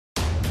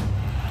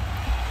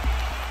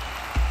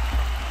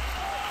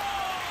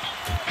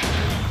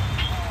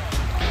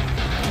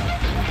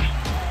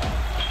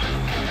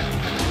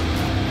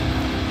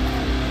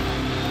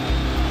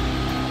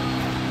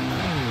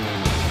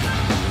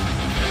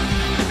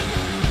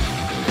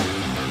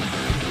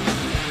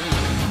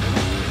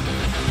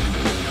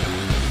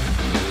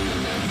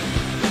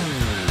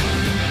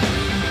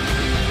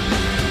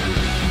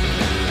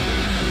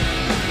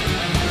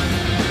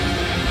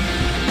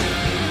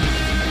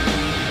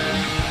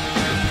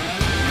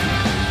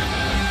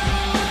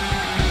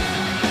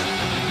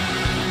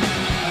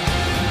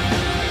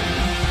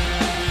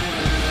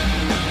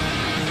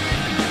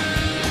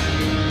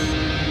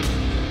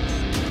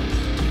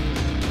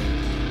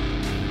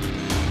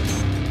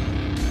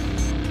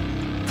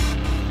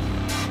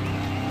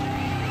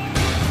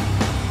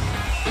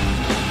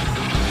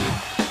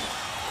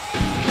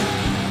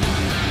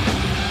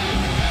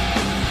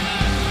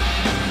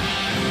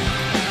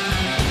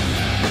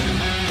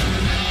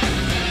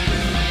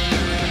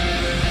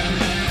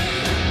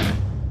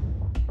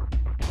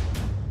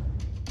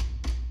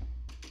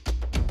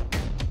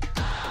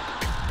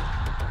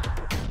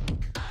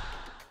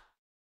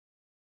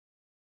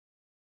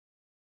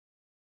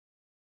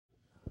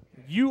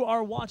You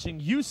are watching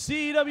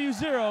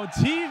UCW-Zero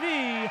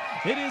TV.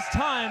 It is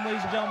time,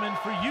 ladies and gentlemen,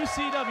 for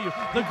UCW,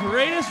 the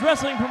greatest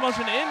wrestling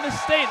promotion in the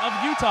state of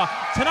Utah.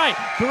 Tonight,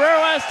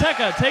 Guerrero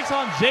Azteca takes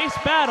on Jace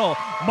Battle.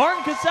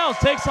 Martin Casals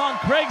takes on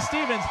Craig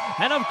Stevens.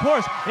 And of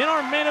course, in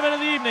our main event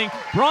of the evening,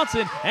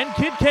 Bronson and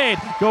Kid Cade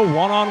go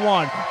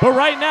one-on-one. But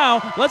right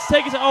now, let's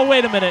take it to, oh,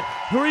 wait a minute.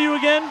 Who are you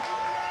again?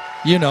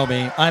 You know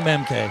me. I'm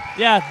MK.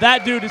 Yeah,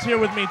 that dude is here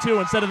with me too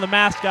instead of the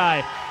masked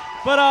guy.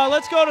 But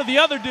let's go to the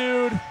other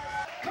dude.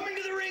 Coming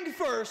to the ring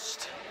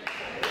first.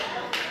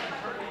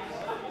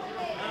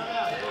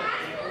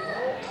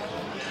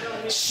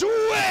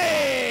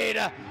 Swade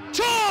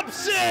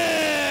Thompson!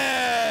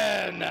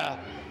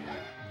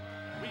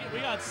 We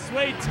got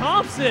Swade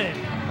Thompson.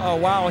 Oh,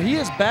 wow. He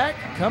is back,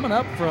 coming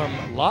up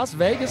from Las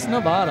Vegas,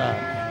 Nevada.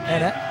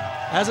 And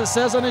as it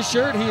says on his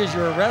shirt, he is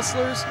your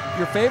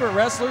favorite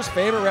wrestler's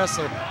favorite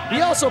wrestler.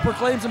 He also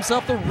proclaims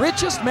himself the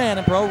richest man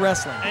in pro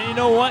wrestling. And you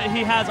know what?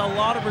 He has a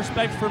lot of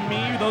respect for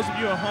me. Those of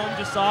you at home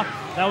just saw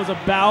that was a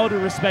bow to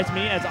respect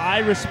me as I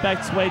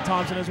respect Swade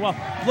Thompson as well.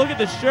 Look at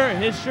the shirt.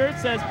 His shirt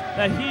says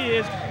that he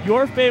is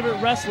your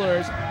favorite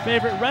wrestler's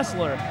favorite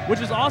wrestler,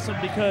 which is awesome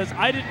because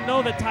I didn't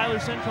know that Tyler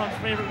Centron's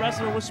favorite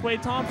wrestler was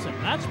Swade Thompson.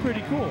 That's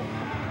pretty cool.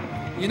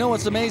 You know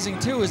what's amazing,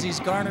 too, is he's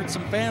garnered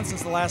some fans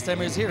since the last time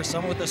he was here,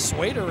 some with the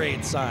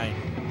Swaderade sign.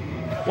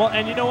 Well,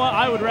 and you know what?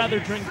 I would rather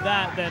drink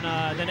that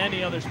than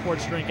any other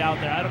sports drink out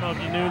there. I don't know if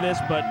you knew this,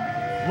 but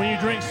when you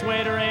drink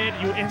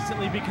Swaderade, you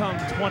instantly become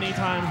 20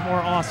 times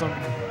more awesome.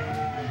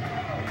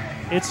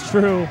 It's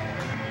true.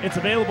 It's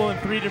available in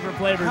 3 different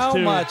flavors, How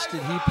too. much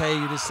did he pay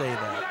you to say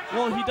that?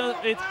 Well, he does.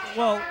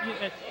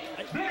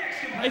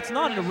 It's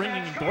not a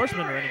ringing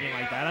endorsement or anything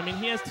like that. I mean,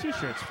 he has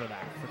T-shirts for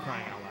that, for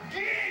crying out loud.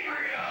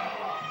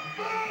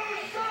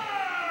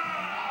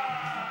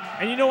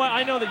 And you know what?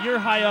 I know that you're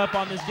high up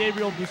on this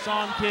Gabriel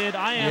Busan kid.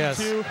 I am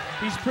too.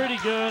 He's pretty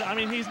good. I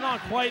mean, he's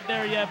not quite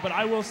there yet, but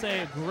I will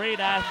say a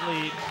great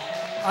athlete.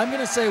 I'm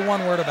going to say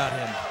one word about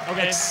him.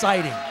 Okay.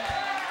 Exciting.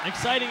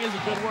 Exciting is a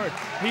good word.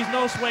 He's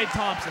no Swade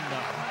Thompson,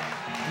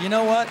 though. You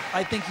know what?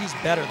 I think he's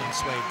better than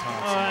Swade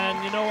Thompson.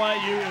 And you know what?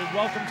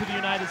 Welcome to the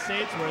United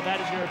States, where that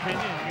is your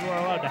opinion, and you are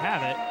allowed to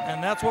have it.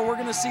 And that's what we're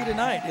going to see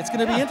tonight. It's going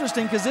to be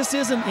interesting because this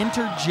is an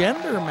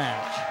intergender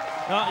match.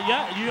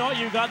 Yeah, you know what?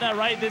 You got that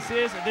right. This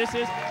is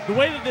the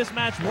way that this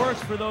match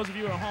works. For those of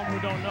you at home who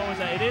don't know, is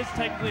that it is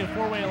technically a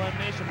 4-way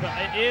elimination, but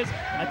it is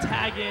a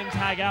tag-in,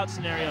 tag-out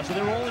scenario. So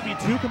there will only be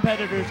 2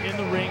 competitors in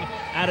the ring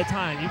at a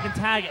time. You can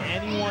tag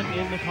anyone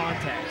in the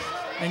contest.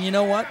 And you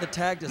know what? The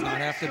tag does not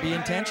have to be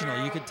intentional.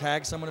 You could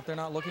tag someone if they're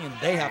not looking, and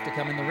they have to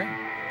come in the ring.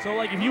 So,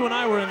 like, if you and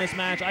I were in this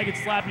match, I could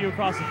slap you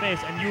across the face,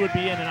 and you would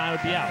be in, and I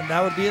would be out. And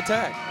that would be a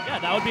tag. Yeah,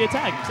 that would be a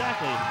tag,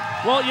 exactly.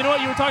 Well, you know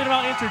what? You were talking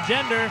about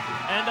intergender,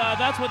 and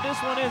that's what this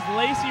one is.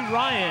 Lacey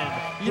Ryan.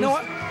 You know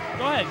what?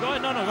 Go ahead.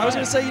 No, I was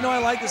going to say, you know, I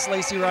like this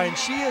Lacey Ryan.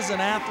 She is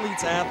an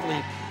athlete's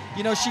athlete.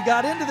 You know, she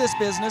got into this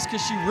business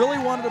because she really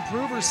wanted to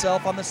prove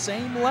herself on the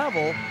same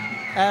level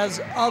as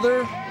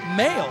other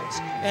males.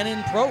 And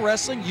in pro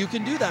wrestling, you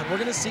can do that. We're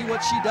going to see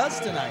what she does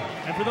tonight.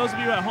 And for those of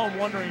you at home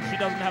wondering, she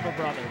doesn't have a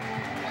brother.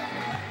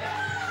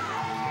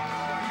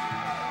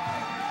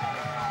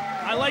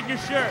 I like your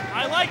shirt.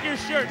 I like your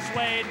shirt,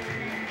 Swade.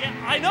 Yeah,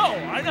 I know.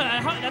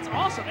 That's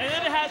awesome. And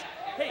then it has,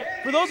 hey,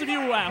 for those of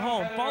you who are at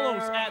home, follow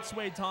us at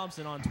Swade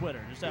Thompson on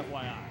Twitter, just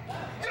FYI.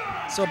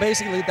 So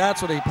basically,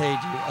 that's what he paid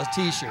you, a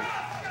T-shirt.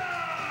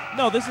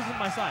 No, this isn't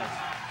my size.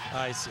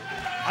 I see.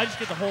 I just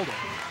get to hold it.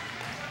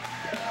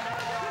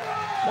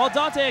 While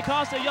Dante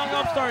Acosta, young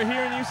upstart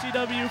here in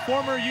UCW,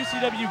 former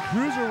UCW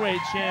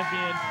Cruiserweight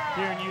champion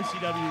here in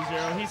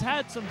UCW-Zero. He's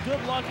had some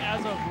good luck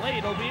as of late.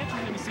 It'll be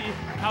interesting to see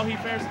how he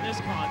fares in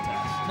this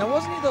contest. Now,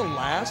 wasn't he the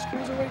last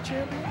Cruiserweight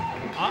champion?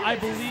 I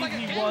believe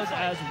he was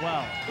as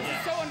well.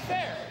 Yes. So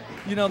unfair.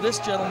 You know, this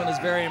gentleman is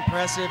very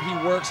impressive. He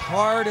works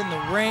hard in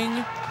the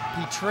ring.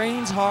 He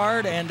trains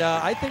hard, and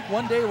I think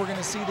one day we're going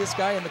to see this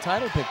guy in the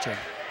title picture.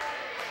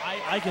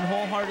 I can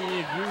wholeheartedly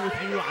agree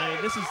with you.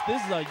 This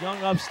is a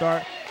young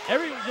upstart.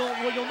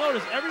 You'll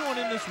notice everyone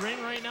in this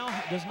ring right now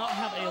does not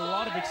have a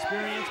lot of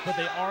experience, but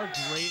they are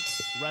great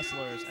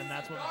wrestlers, and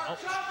that's what. Oh,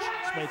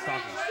 Swade's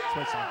talking.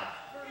 Swade's talking.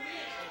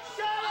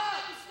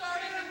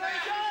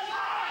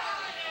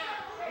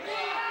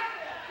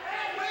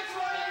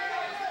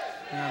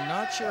 And I'm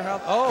not sure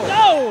how. Oh,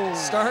 no!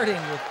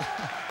 Starting with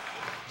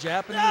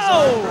Japanese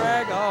arm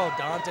drag. Oh,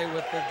 Dante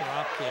with the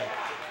drop kick.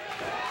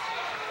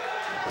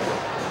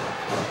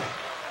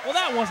 Well,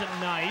 that wasn't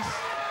nice.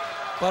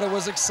 But it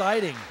was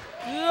exciting.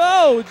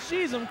 No,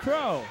 jeez, I'm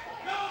crow.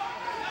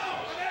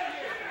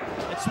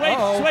 And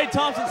Swade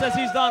Thompson says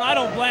he's done. I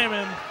don't blame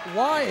him.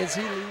 Why is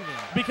he leaving?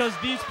 Because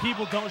these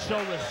people don't show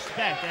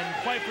respect,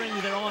 and quite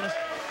frankly, they're honest.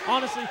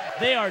 Honestly,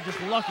 they are just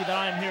lucky that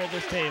I am here at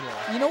this table.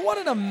 You know, what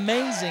an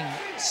amazing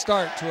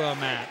start to a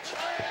match.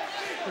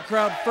 The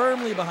crowd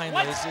firmly behind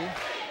Lacey.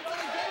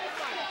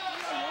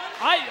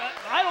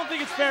 I don't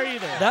think it's fair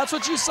either. That's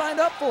what you signed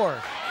up for.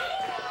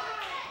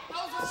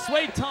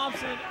 Swade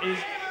Thompson is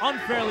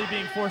unfairly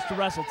being forced to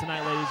wrestle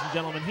tonight, ladies and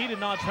gentlemen. He did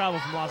not travel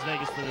from Las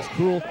Vegas for this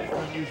cruel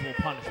or unusual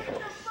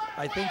punishment.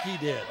 I think he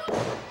did.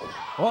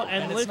 Well,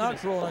 And it's not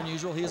cruel and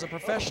unusual. He is a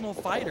professional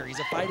fighter. He's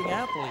a fighting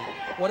athlete.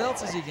 What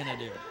else is he going to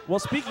do? Well,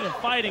 speaking of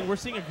fighting, we're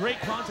seeing a great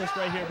contest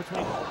right here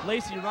between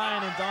Lacey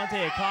Ryan and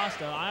Dante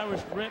Acosta.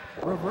 Irish rip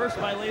reversed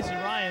by Lacey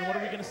Ryan. What are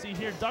we going to see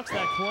here? Ducks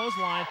that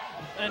clothesline.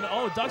 And,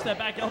 ducks that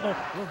back elbow.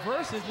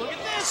 Reverses. Look at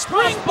this.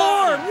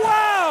 Springboard.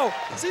 Wow.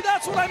 See,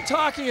 that's what I'm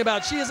talking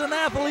about. She is an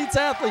athlete's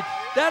athlete.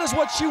 That is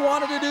what she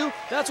wanted to do.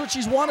 That's what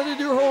she's wanted to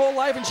do her whole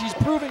life, and she's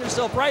proving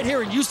herself right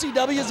here in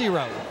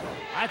UCW-Zero.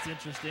 That's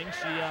interesting.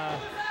 She,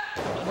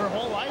 her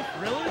whole life,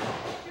 really?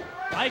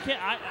 I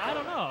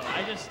don't know.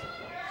 I just,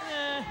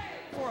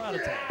 4 out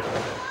of 10.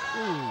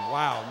 Ooh,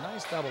 wow.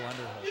 Nice double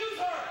underhook.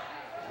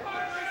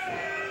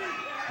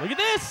 Look at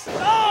this.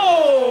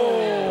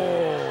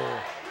 Oh!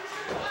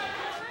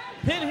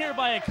 Pin here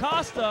by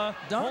Acosta.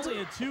 Only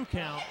a 2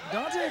 count.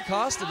 Dante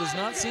Acosta does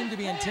not seem to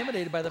be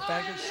intimidated by the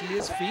fact that she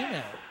is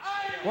female.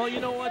 Well,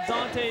 you know what?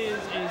 Dante is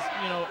 18 years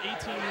old. He's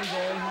in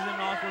an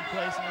awkward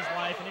place in his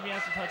life, and if he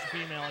has to touch a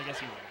female, I guess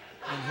he will.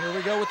 And here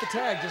we go with the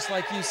tag, just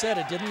like you said.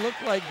 It didn't look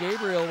like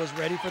Gabriel was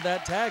ready for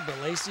that tag, but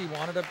Lacey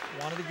wanted to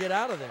get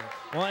out of there.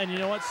 Well, and you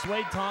know what?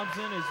 Swade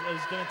Thompson is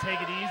going to take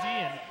it easy,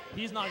 and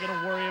he's not going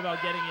to worry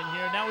about getting in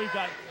here. Now we've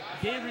got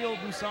Gabriel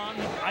Busan.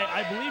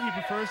 I believe he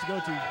prefers to go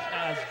to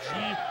as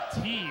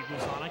GT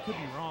Busan. I could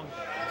be wrong.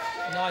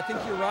 No, I think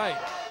you're right.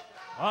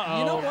 Uh-oh.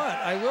 You know what?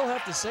 I will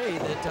have to say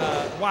that,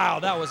 wow,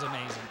 that was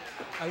amazing.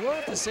 I will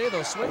have to say,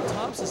 though, Swade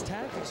Thompson's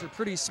tactics are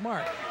pretty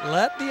smart.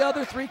 Let the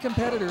other 3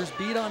 competitors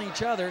beat on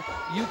each other.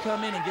 You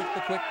come in and get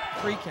the quick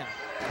 3 count.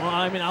 Well,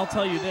 I mean, I'll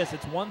tell you this.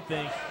 It's one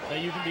thing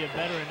that you can be a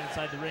veteran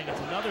inside the ring. It's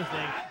another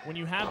thing when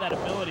you have that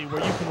ability where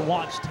you can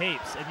watch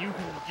tapes and you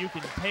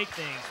can take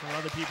things from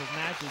other people's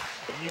matches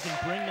and you can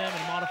bring them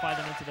and modify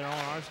them into their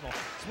own arsenal.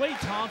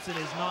 Swade Thompson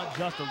is not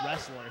just a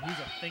wrestler.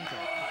 He's a thinker.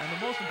 And the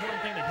most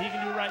important thing that he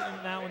can do right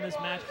now in this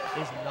match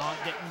is not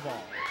get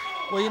involved.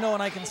 Well, you know,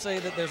 and I can say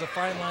that there's a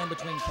fine line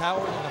between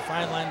coward and a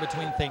fine line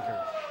between thinker.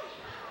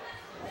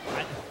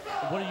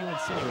 What are you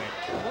insinuating?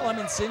 Well, I'm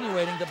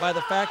insinuating that by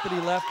the fact that he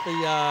left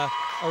the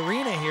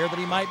arena here, that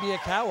he might be a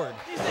coward.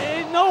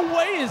 In no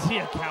way is he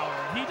a coward.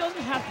 He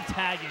doesn't have to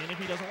tag in if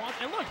he doesn't want.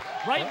 And look,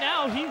 right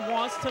now he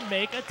wants to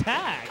make a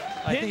tag.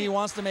 I think he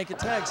wants to make a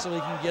tag so he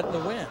can get the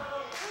win.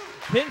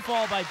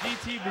 Pinfall by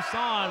GT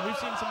Busan. We've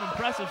seen some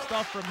impressive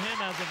stuff from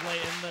him as of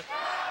late. And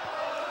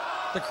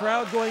the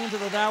crowd going into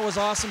the "That was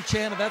awesome"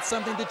 chant. That's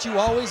something that you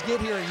always get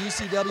here at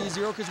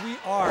UCW-Zero because we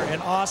are an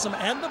awesome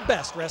and the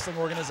best wrestling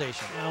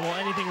organization. Well,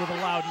 anything with a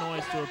loud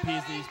noise to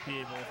appease these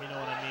people, if you know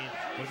what I mean.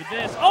 Look at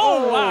this.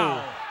 Oh,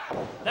 wow.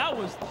 That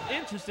was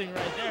interesting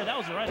right there. That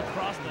was right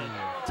across the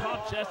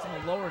top chest and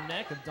the lower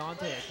neck of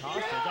Dante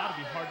Acosta. Got to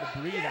be hard to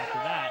breathe after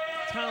that.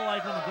 It's kind of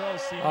like when the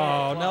girls see me.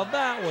 Oh, now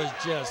that was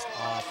just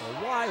awful.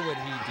 Why would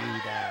he do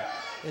that?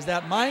 Is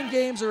that mind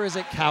games or is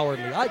it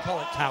cowardly? I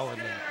call it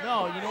cowardly.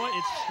 No, you know what?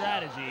 It's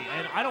strategy.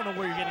 And I don't know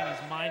where you're getting these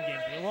mind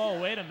games. Whoa,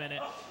 wait a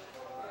minute.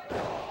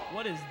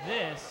 What is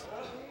this?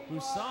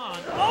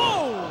 Busan.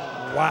 Oh!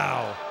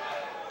 Wow.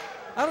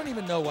 I don't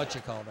even know what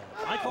you call that.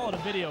 I call it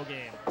a video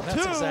game.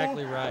 That's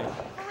exactly right.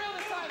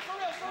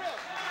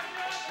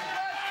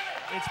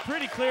 It's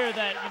pretty clear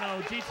that,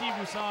 GT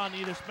Busan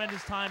either spent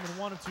his time in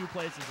one of 2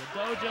 places, a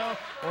dojo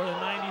or the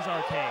 90s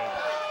arcade.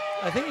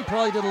 I think he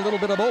probably did a little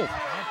bit of both.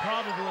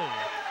 Probably.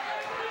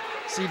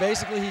 See,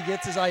 basically he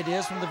gets his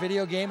ideas from the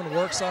video game and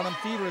works on them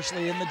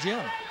feverishly in the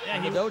gym,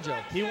 in the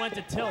dojo. He went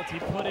to Tilt. He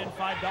put in $5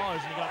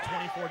 and he got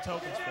 24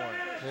 tokens for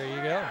it. There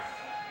you go.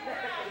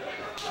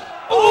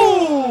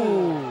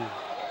 Oh!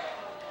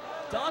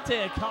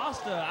 Dante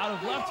Acosta out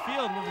of left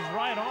field with his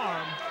right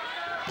arm.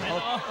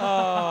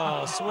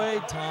 And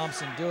Swade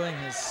Thompson doing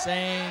his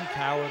same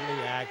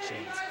cowardly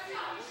actions.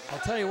 I'll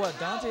tell you what,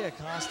 Dante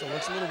Acosta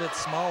looks a little bit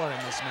smaller in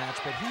this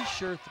match, but he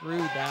sure threw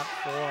that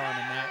forearm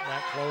and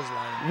that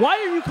clothesline. Why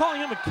are you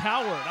calling him a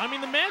coward? I mean,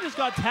 the man just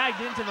got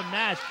tagged into the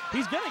match.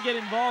 He's going to get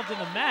involved in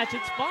the match.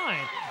 It's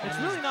fine. It's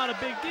really not a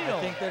big deal. I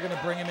think they're going to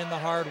bring him in the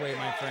hard way,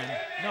 my friend.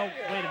 No,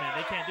 wait a minute.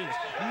 They can't do this.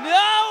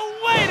 No,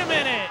 wait a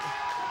minute.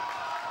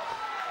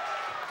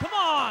 Come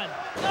on.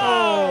 No.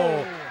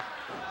 Oh.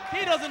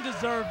 He doesn't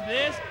deserve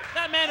this.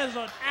 That man is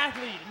an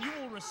athlete, and you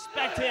will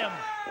respect him.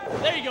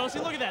 There you go. See,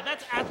 look at that.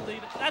 That's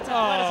athlete. That's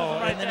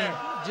athleticism right there.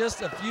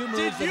 Just a few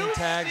moves and he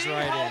tags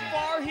right in.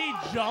 How far he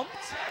jumped?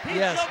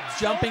 Yes,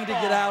 jumping to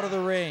get out of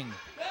the ring.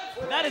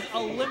 That is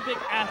Olympic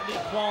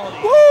athlete quality.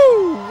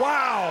 Woo!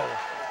 Wow.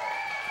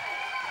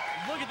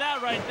 Look at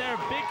that right there.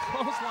 Big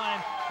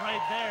clothesline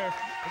right there.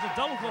 It's a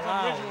double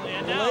clothesline originally.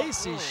 And now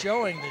Lacey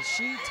showing that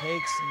she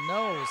takes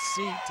no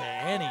seat to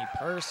any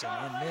person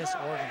in this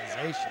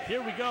organization.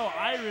 Here we go.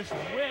 Irish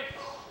whip.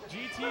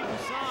 GT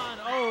Busan.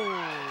 Oh.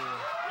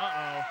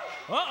 Uh-oh.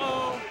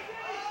 Uh-oh.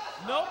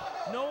 Nope.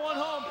 No one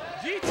home.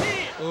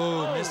 GT.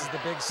 Ooh, misses the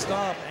big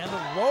stomp and the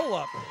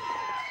roll-up.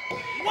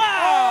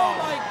 Wow. Oh,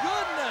 my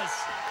goodness.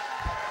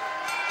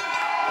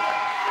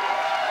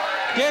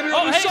 Gabriel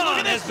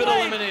Busan has been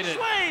eliminated.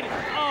 Swade.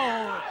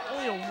 Oh,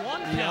 only a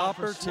 1 count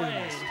for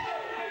Swade.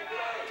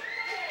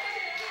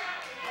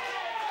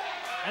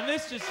 And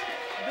this just,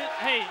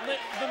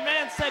 the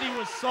man said he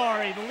was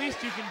sorry. The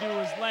least you can do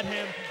is let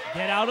him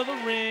get out of the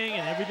ring,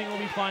 and everything will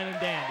be fine and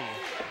dandy.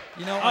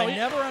 You know, I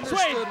never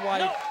understood why.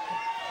 No.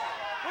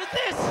 What is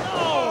this?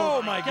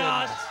 Oh my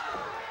gosh.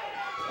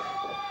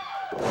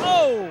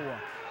 Oh!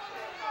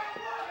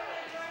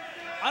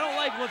 I don't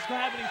like what's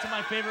happening to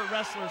my favorite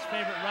wrestler's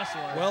favorite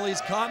wrestler. Well,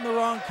 he's caught in the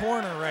wrong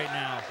corner right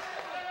now.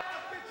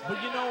 But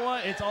you know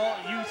what? It's all,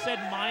 you said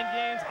mind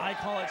games. I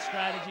call it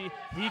strategy.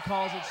 He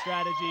calls it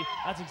strategy.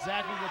 That's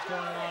exactly what's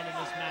going on in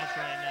this match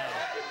right now.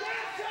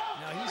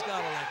 Now he's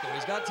got to let go.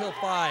 He's got till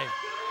 5.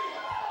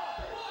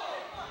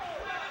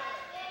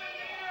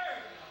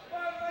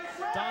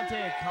 Dante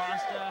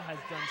Acosta has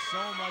done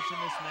so much in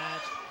this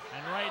match,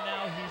 and right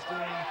now he's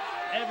doing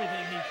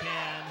everything he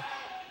can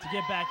to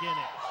get back in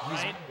it.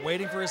 Right? He's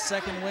waiting for his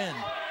second win.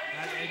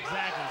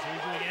 Exactly. So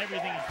he's doing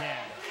everything he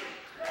can.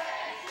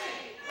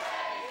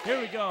 Here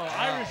we go,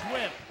 Irish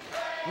whip,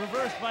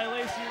 reversed by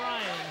Lacey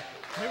Ryan.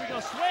 Here we go,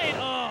 Suede,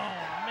 oh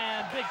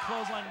man, big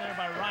clothesline there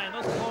by Ryan.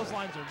 Those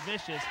clotheslines are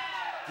vicious.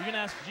 You can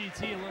ask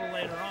GT a little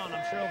later on.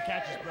 I'm sure he'll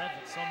catch his breath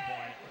at some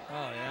point.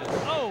 Oh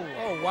yeah.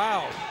 Oh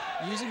wow,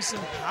 using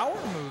some power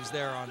moves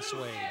there on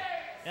Suede.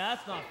 Yeah,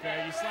 that's not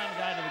fair. You slam a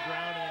guy to the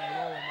ground and then you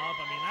roll him up.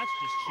 I mean, that's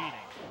just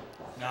cheating.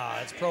 Nah,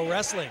 it's pro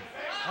wrestling. Is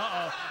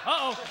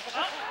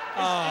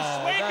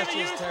Suede that's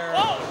gonna just use?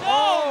 terrible.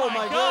 Oh no!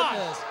 my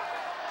goodness.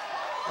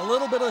 A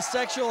little bit of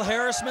sexual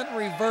harassment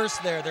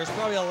reversed there. There's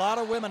probably a lot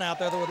of women out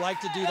there that would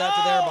like to do that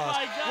to their boss.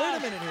 My God. Wait a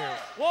minute here.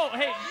 Whoa,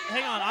 hey,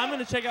 hang on. I'm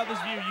going to check out this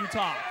view. You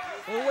talk.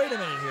 Well, wait a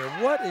minute here.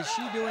 What is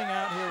she doing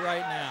out here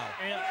right now?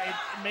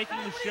 Making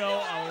the show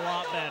a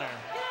lot better.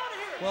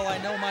 Well, I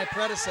know my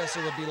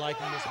predecessor would be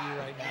liking this view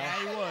right now. Yeah,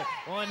 he would.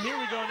 Well, and here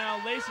we go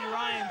now. Lacey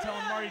Ryan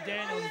telling Marty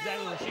Daniels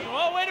exactly what she...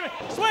 Oh, wait a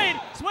minute.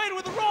 Suede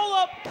with the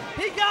roll-up.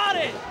 He got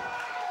it.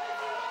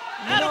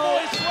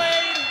 Attaboy,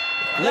 Suede.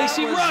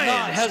 Lacey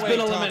Ryan has been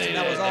eliminated.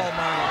 That was all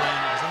Marty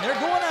Daniels. And they're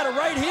going at it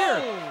right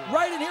here.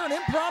 Right in here, an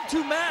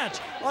impromptu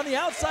match on the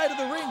outside of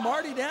the ring.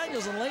 Marty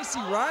Daniels and Lacey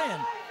Ryan.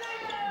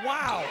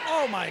 Wow.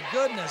 Oh, my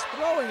goodness.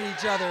 Throwing at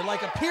each other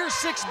like a Pier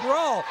 6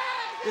 brawl.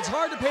 It's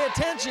hard to pay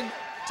attention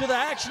to the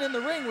action in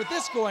the ring with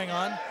this going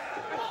on.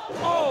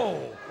 Oh.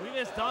 Look at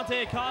this.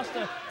 Dante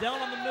Acosta down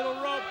on the middle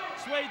rope.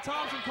 Suede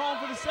Thompson calling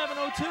for the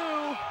 702.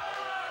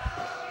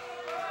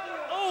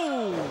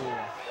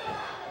 Oh.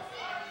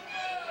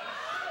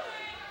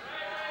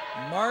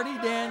 Marty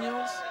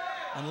Daniels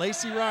and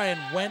Lacey Ryan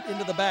went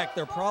into the back.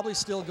 They're probably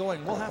still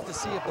going. We'll have to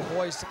see if the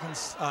boys can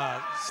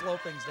slow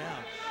things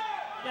down.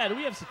 Yeah, do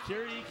we have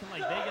security? Can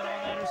like they get on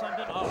that or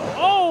something?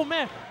 Oh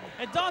man!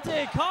 And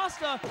Dante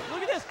Acosta,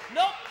 look at this.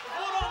 Nope,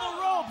 foot on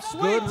the rope.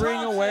 Suede Good ring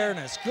Thompson.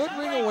 awareness. Good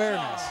ring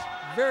awareness.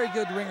 Very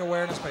good ring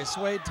awareness by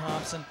Suede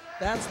Thompson.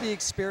 That's the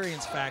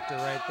experience factor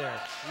right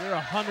there. You're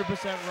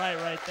 100%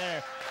 right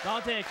there.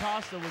 Dante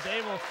Acosta was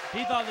able,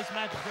 he thought this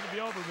match was going to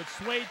be over, but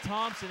Suede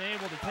Thompson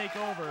able to take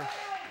over.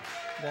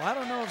 Well, I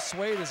don't know if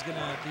Suede is going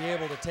to be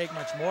able to take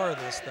much more of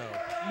this, though.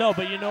 No,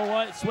 but you know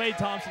what? Suede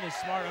Thompson is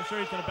smart. I'm sure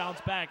he's going to bounce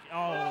back.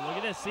 Oh, look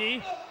at this.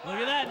 See? Look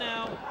at that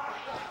now.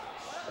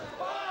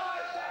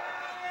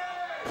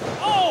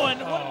 Oh,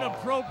 and what an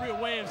appropriate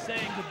way of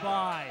saying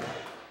goodbye.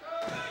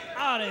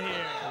 Out of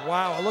here.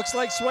 Wow, it looks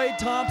like Suede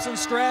Thompson's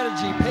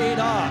strategy paid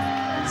off.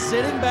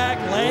 Sitting back,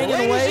 laying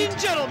in wait Ladies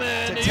and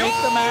gentlemen, to take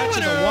the match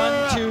in the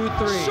 1, 2,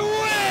 3.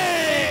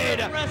 Suede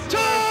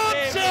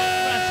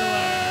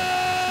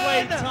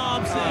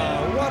Thompson.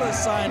 Oh, what a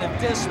sign of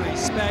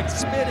disrespect.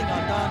 Spitting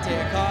on Dante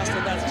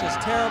Acosta. That's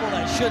just terrible.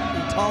 That shouldn't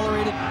be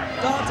tolerated.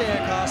 Dante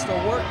Acosta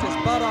worked his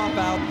butt off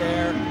out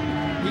there.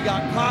 He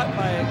got caught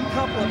by a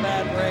couple of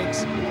bad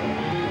breaks.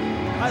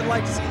 I'd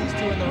like to see these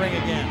two in the ring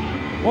again.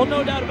 Well,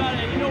 no doubt about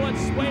it. And you know what?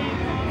 Suede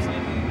Thompson,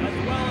 as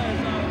well as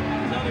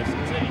his other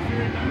City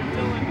Fury member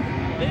Dylan,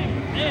 they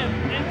have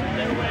entered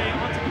their way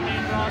onto the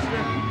main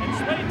roster. And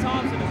Suede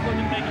Thompson is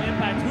looking to make an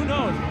impact. Who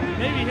knows?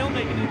 Maybe he'll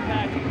make an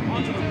impact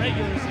onto the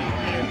regular scene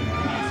here in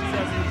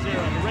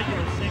UCW-Zero, the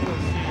regular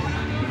singles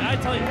scene. And I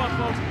tell you what,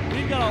 folks,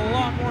 we've got a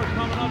lot more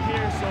coming up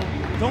here, so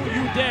don't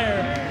you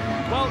dare.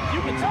 Well,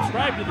 you can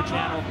subscribe to the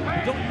channel,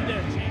 but don't you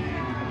dare change.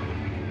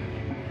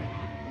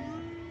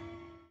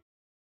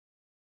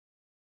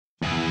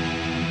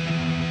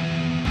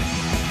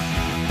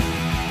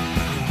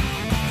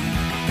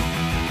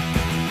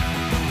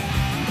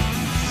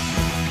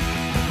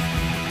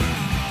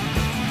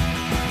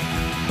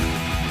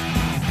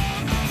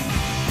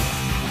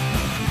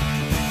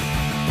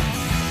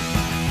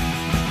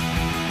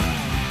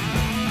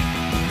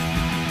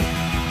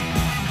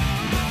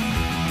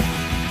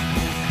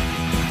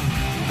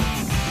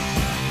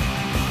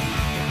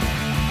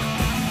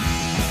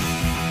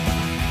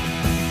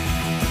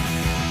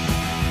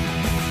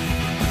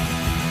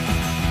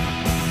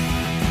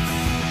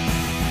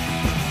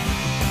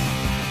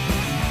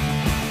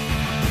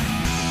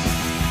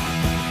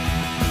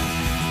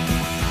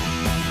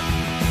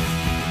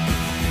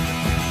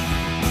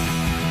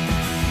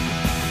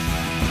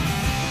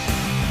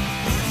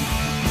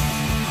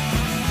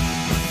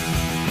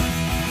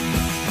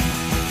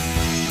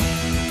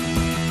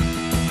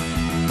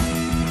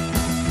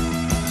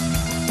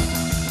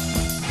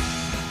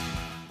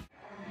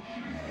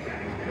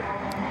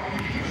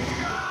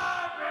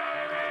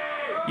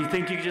 You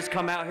think you can just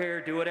come out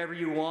here, do whatever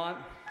you want?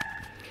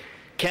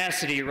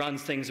 Cassidy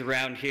runs things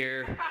around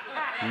here,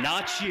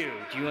 not you.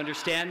 Do you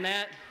understand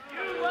that?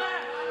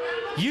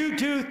 You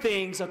do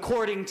things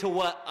according to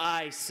what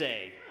I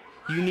say.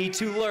 You need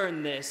to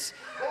learn this.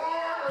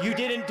 You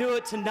didn't do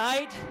it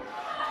tonight,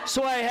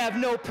 so I have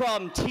no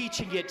problem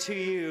teaching it to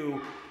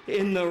you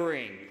in the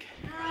ring.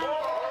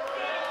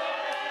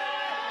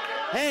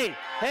 Hey,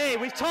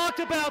 we've talked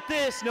about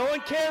this. No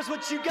one cares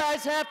what you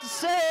guys have to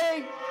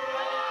say.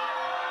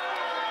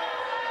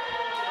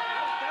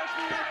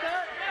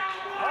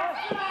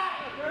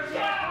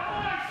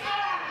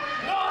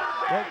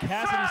 Well,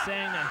 Cassidy's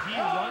saying that he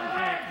runs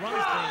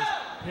things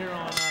here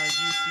on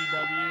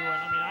UCW, and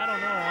I mean, I don't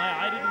know.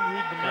 I didn't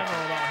read the memo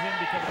about him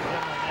becoming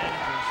general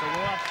manager, so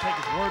we'll have to take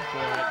his word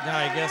for it.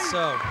 Yeah, I guess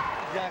so.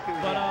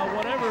 But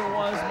whatever it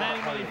was,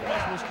 Manny Money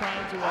Fresh was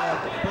trying to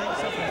bring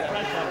something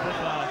fresh up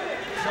with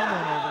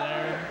someone over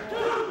there.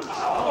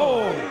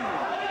 Oh!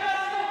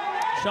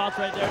 Shots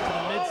right there to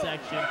the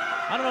midsection.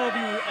 I don't know if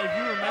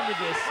you remember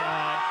this.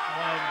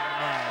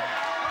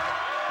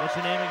 What's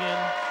your name again?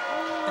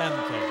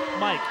 MK.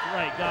 Mike,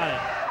 right, got it.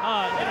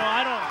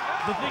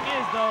 The thing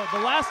is, though,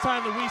 the last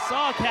time that we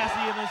saw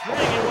Cassidy in this ring,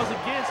 it was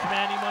against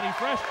Manny Money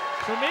Fresh.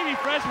 So maybe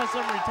Fresh has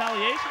some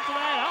retaliation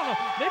tonight. I don't know.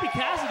 Maybe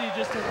Cassidy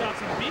just has got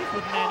some beef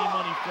with Manny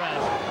Money Fresh.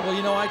 Well,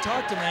 I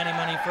talked to Manny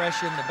Money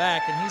Fresh in the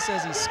back, and he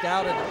says he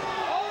scouted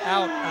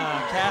out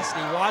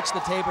Cassidy, watched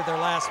the tape of their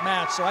last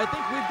match. So I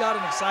think we've got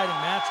an exciting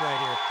match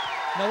right here.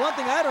 Now, one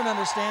thing I don't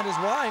understand is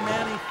why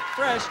Manny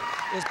Fresh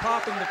is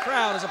popping the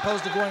crowd as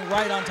opposed to going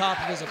right on top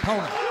of his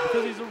opponent.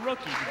 Because he's a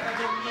rookie. Because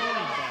they don't know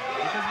him better.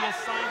 Because he has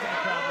signs in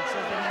the crowd that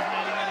says that he's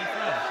Manny Money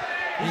Fresh.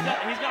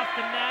 He's got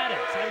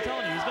fanatics. I'm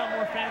telling you, he's got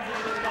more fans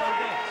than this guy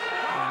does.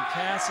 And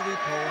Cassidy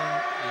pulling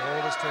the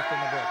oldest trick in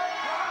the book.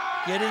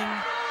 Getting...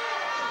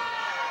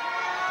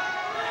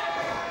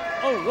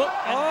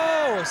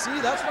 Oh, see,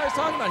 that's what I was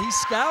talking about. He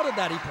scouted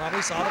that. He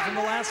probably saw it from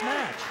the last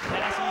match.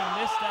 Cassidy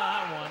missed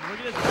that one. Look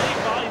at this big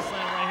body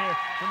slam right here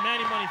from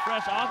Manny Money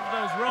Fresh off of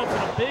those ropes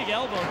and a big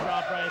elbow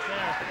drop right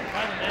there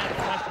by the man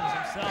Fresh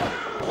himself.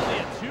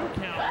 Only a 2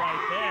 count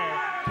right there.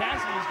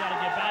 Cassidy's got to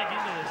get back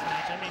into this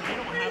match. I mean, you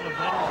don't have a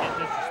veteran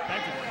get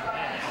disrespected like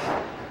this.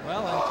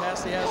 Well, and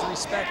Cassidy has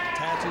respect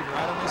tattooed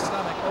right on his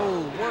stomach.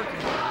 Oh, working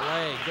the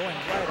leg, going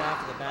right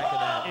after the back of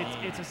that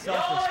knee. It's a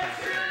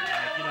self-respect thing.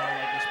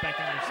 Like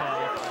respecting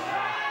yourself,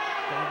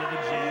 going to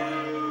the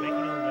gym,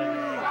 making a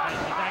living,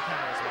 that kind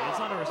of respect. It's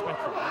not a respect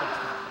for others.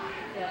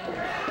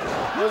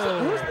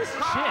 Who's this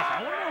chick?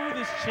 I want to know who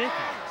this chick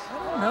is.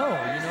 I don't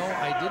know.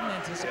 I didn't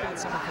anticipate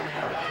someone coming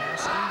out with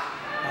Cassidy.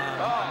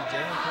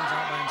 Jalen comes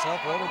out by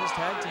himself or with his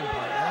tag team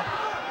partner.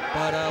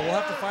 But we'll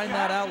have to find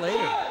that out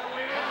later.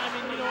 I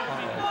mean,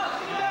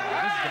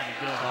 this is going to be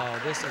good. Oh,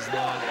 this is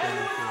not going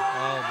to be good.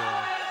 Oh, boy.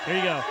 Here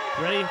you go.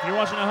 Ready? If you're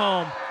watching at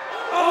home.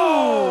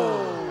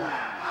 Oh!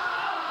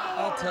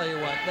 I'll tell you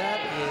what, that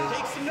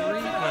is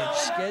 3-inch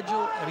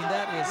schedule.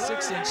 That is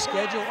 6-inch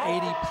schedule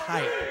 80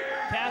 pipe.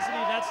 Cassidy,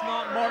 that's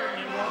not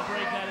Martin. It won't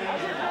break that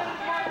easily.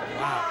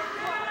 Wow.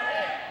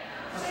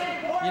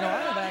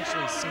 I have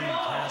actually seen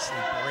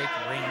Cassidy break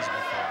rings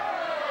before.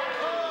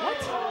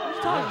 What? What are you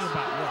talking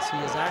about? Yes,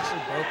 he has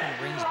actually broken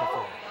rings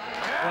before.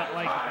 What,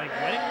 like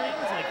wedding rings?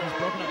 Like he's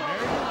broken up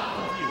marriages?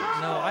 I'm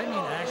confused. No, I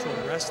mean actual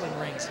wrestling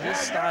rings. His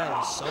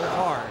style is so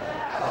hard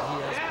that he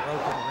has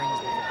broken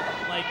rings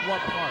before. Like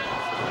what part?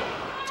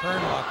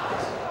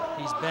 Turnbuckles.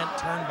 He's bent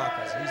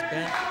turnbuckles. He's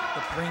bent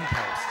the ring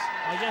posts.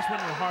 I guess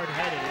when you're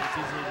hard-headed, it's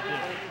easy to do.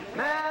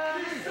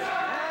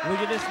 Look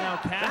at this now.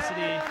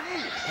 Cassidy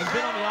has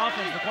been on the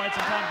offense for quite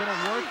some time. Going to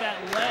work that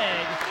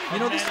leg.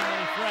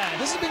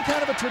 This has been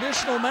kind of a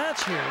traditional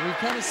match here. We've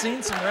kind of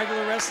seen some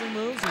regular wrestling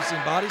moves. We've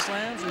seen body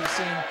slams. We've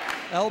seen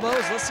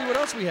elbows. Let's see what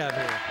else we have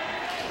here.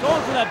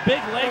 Going for that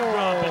big leg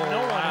drop and no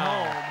one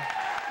home.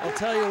 I'll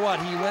tell you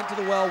what, he went to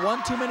the well one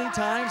too many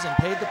times and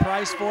paid the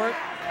price for it.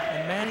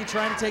 And Manny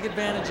trying to take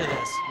advantage of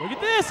this. Look at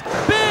this.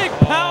 Big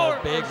power.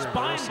 Big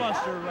spine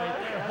buster right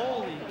there.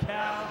 Holy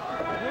cow.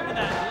 Look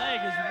at that leg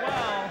as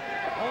well.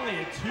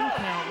 Only a 2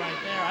 count right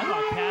there. I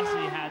thought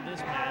Cassidy had this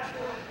match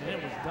and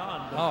it was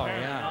done. Oh,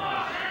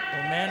 yeah.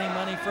 Well, Manny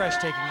Money Fresh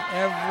taking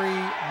every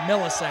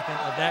millisecond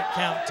of that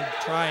count to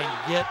try and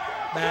get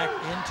back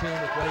in tune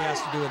with what he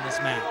has to do in this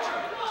match.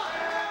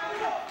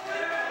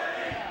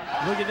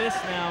 Look at this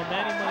now.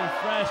 Manny Money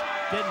Fresh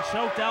getting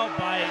choked out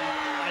by...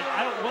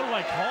 what do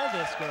I call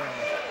this girl?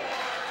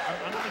 I'm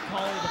going to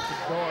call her the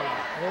Fedora.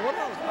 Well, what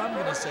I'm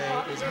going to say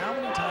is how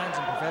many times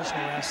in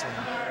professional wrestling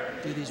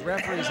do these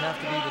referees have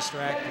to be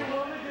distracted?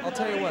 I'll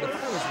tell you what, if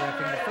I was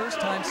refereeing, the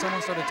first time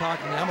someone started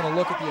talking to me, I'm going to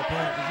look at the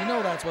opponent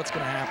because that's what's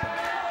going to happen.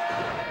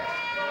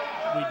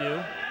 We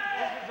do?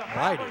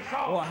 I do.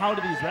 Well, how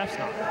do these refs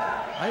know?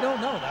 I don't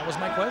know. That was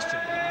my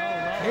question.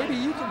 Maybe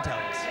you can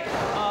tell us.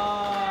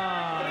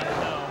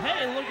 No.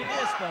 Hey, look at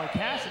this, though.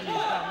 Cassidy's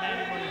got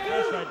Manny Money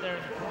Fresh right there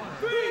in the corner.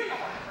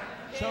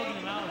 Choking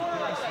him out, of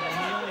course, and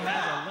he only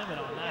has a limit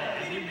on that.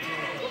 And he was doing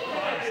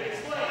 5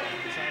 6 decided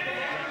to break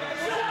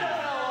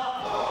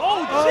up.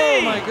 Oh,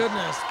 gee! Oh, my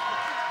goodness.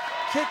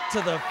 kick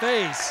to the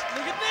face.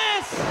 Look at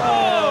this.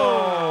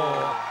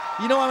 Oh.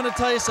 You know, I'm going to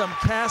tell you something.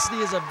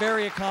 Cassidy is a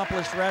very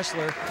accomplished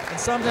wrestler, and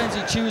sometimes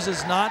he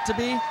chooses not to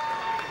be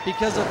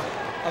because of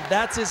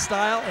that's his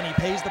style, and he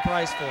pays the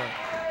price for it.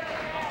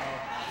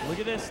 Look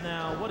at this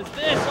now. What is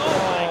this?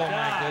 Oh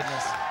my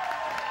goodness.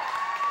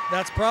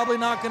 That's probably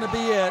not going to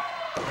be it.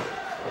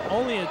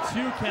 Only a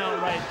 2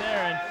 count right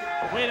there. And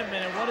wait a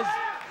minute. What?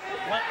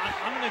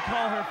 I'm going to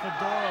call her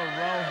Fedora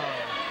Rojo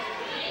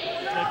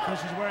because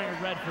she's wearing a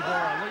red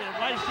fedora. Look at,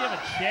 why does she have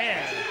a chair?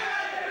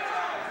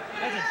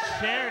 That's a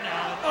chair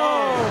now.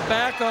 Oh,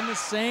 back on the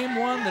same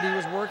one that he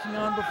was working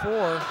on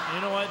before.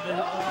 You know what? They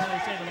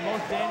say the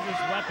most dangerous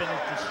weapon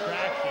is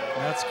distraction.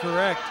 That's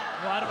correct.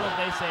 Well, I don't know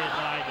if they say it,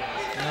 but I do.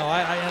 No,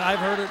 and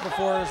I've heard it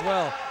before as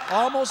well.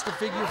 Almost a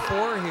figure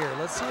 4 here.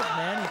 Let's see if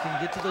Manny can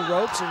get to the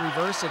ropes or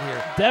reverse it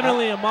here.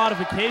 Definitely a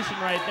modification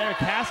right there.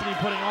 Cassidy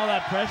putting all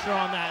that pressure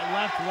on that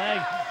left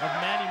leg of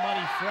Manny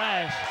Money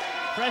Fresh.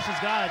 Fresh has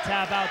got to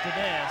tap out to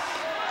this.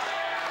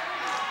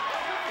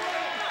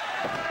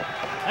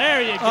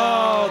 There you go.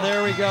 Oh,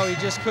 there we go. He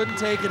just couldn't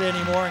take it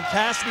anymore, and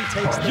Cassidy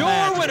takes the match.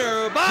 Your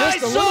winner by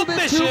just a little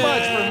bit too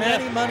much for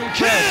Manny Money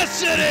Fresh.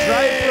 He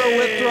tried for a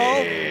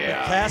withdrawal,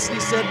 but Cassidy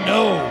said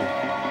no.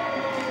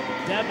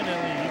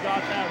 Definitely, you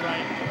got that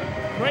right.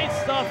 Great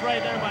stuff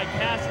right there by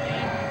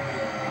Cassidy.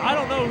 I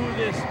don't know who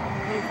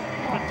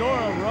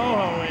Fedora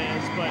Rojo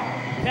is, but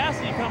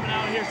Cassidy coming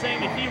out here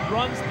saying that he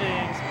runs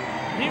things.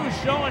 He was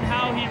showing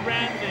how he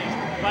ran things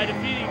by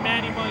defeating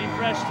Manny Money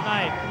Fresh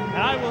tonight.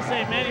 And I will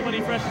say Manny Money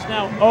Fresh is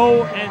now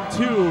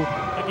 0-2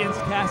 against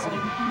Cassidy.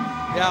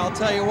 Yeah, I'll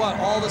tell you what,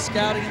 all the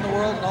scouting in the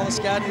world and all the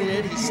scouting he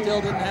did, he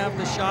still didn't have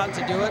the shot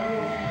to do it.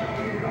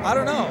 I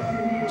don't know.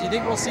 Do you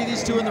think we'll see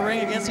these two in the ring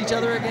against each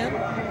other again?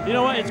 You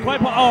know what, it's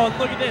quite oh,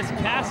 look at this.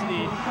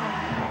 Cassidy,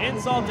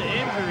 insult to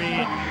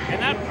injury,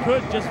 and that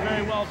could just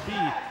very well be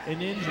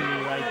an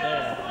injury right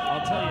there.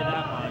 I'll tell you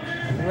that much.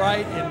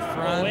 Right in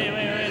front. Oh, wait a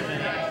minute.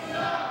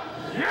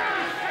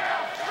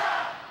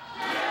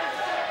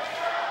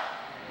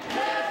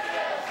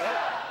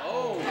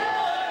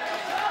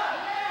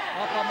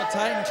 Up on the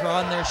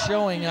Titantron, they're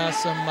showing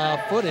us some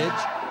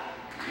footage.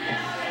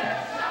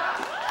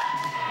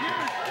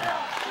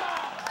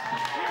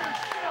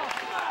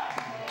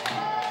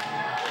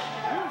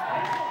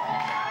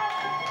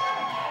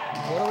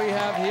 What do we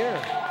have here?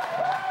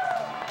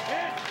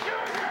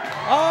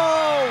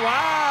 Oh,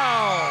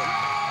 wow!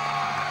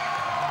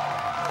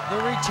 The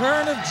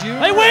return of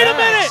Junior X. Hey, wait a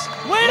minute!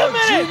 Wait a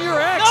minute! Junior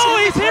X.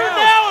 No, he's here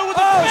now. It was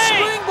a fake.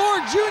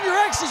 Springboard Junior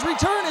X's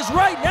return is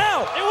right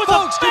now. It was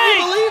Folks, a fake. can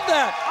you believe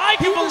that?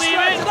 I can believe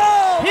it.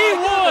 Oh, he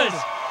would.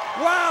 Goodness.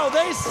 Wow,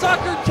 they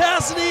suckered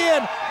Cassidy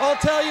in. I'll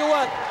tell you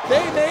what,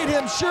 they made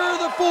him sure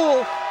the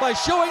fool by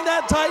showing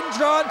that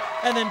Titantron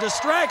and then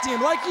distracting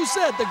him. Like you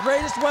said, the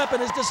greatest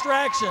weapon is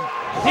distraction.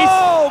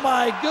 Oh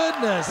my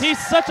goodness. He's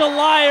such a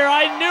liar.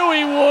 I knew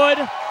he would.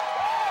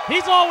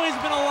 He's always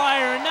been a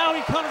liar, and now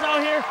he comes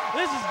out here.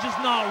 This is just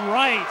not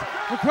right.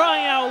 For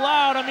crying out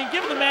loud, I mean,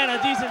 give the man a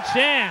decent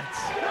chance.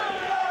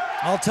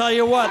 I'll tell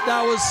you what,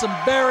 that was some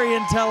very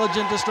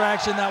intelligent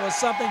distraction. That was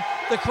something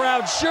the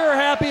crowd's sure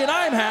happy, and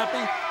I'm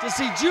happy to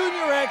see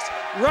Junior X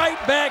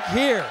right back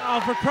here. Oh,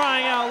 for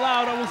crying out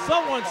loud, will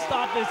someone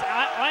stop this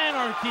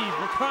anarchy?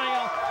 For crying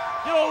out,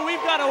 you know,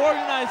 we've got to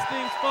organize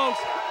things,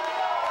 folks.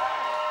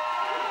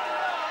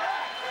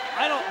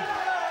 I don't.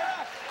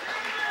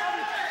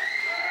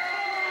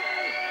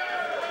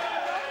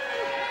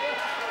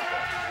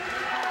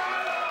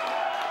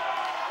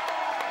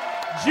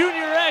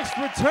 Junior X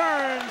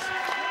returns,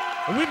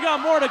 and we've got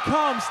more to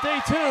come. Stay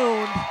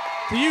tuned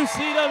to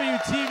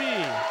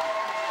UCW-TV.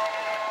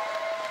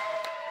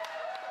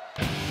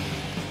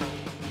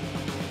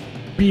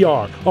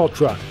 BR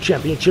Ultra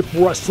Championship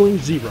Wrestling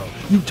Zero,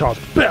 Utah's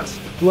best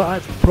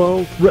live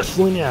pro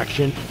wrestling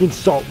action in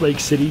Salt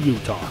Lake City,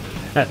 Utah,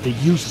 at the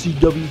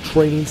UCW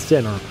Training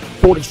Center,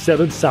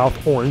 47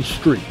 South Orange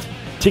Street.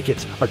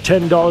 Tickets are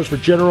 $10 for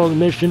general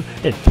admission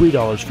and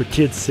 $3 for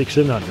kids 6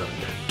 and under.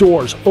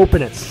 Doors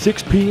open at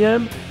 6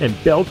 p.m. and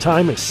bell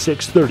time is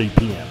 6:30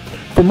 p.m.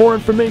 For more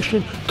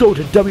information, go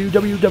to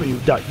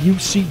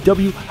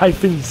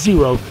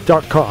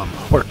www.ucw-zero.com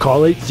or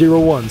call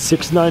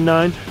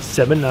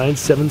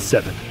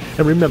 801-699-7977.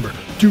 And remember,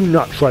 do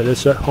not try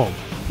this at home.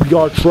 We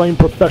are trained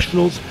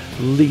professionals.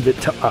 Leave it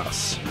to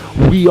us.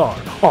 We are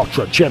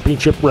Ultra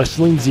Championship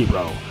Wrestling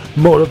Zero.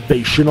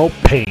 Motivational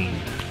pain.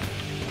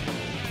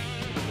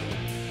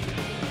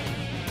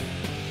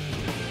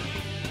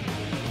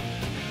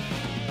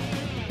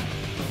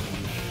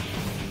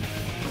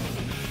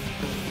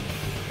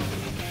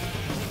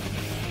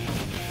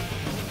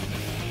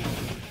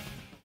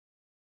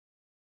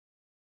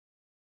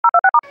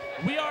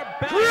 We are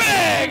back.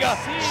 Greg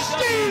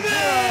Stevens!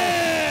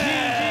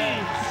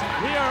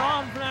 We are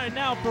on right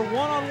now for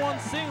one-on-one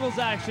singles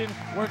action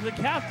where the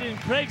captain,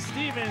 Craig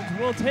Stevens,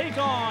 will take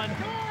on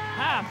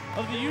half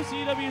of the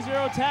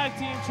UCW-Zero Tag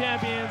Team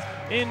Champions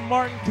in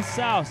Martin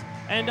Casaus.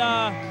 And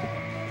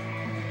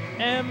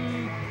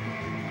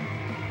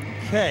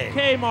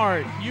K.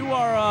 Mart, you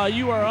are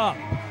up.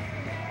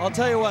 I'll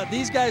tell you what,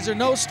 these guys are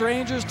no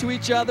strangers to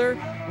each other.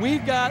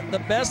 We've got the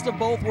best of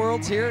both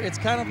worlds here. It's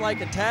kind of like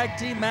a tag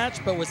team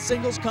match, but with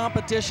singles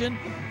competition.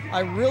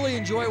 I really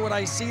enjoy what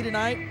I see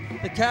tonight.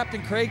 The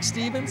captain, Craig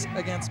Stevens,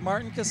 against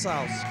Martin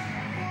Casals.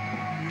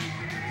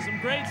 Some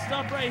great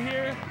stuff right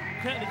here.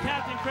 The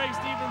captain, Craig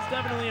Stevens,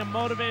 definitely a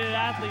motivated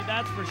athlete,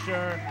 that's for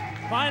sure.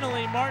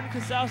 Finally, Martin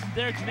Casals and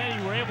Derek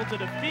Giannetti were able to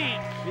defeat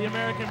the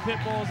American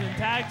Pitbulls in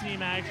tag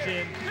team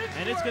action,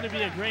 and it's going to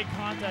be a great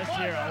contest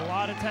here. A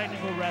lot of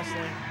technical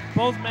wrestling.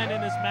 Both men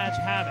in this match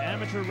have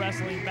amateur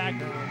wrestling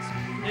backgrounds.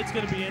 It's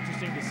going to be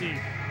interesting to see,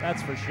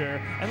 that's for sure.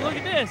 And look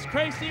at this,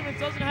 Craig Stevens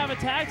doesn't have a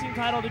tag team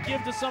title to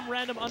give to some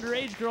random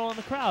underage girl in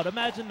the crowd.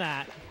 Imagine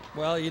that.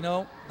 Well, you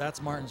know,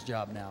 that's Martin's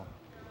job now.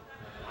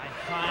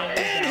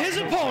 And his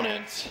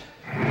opponent,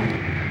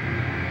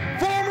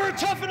 former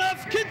Tough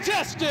Enough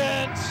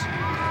contestant,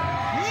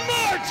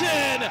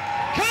 Martin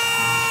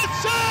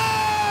Casals!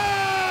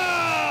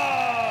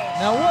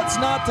 Now, what's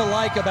not to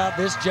like about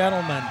this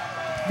gentleman?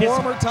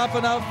 Former Tough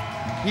Enough,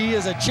 he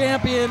is a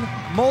champion,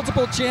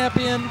 multiple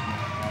champion.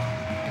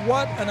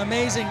 What an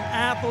amazing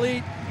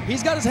athlete.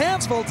 He's got his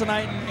hands full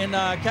tonight in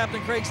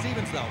Captain Craig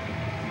Stevens, though.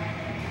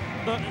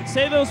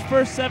 Say those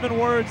first 7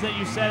 words that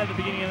you said at the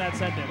beginning of that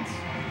sentence.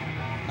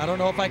 I don't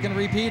know if I can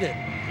repeat it.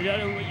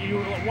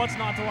 What's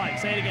not to like?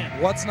 Say it again.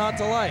 What's not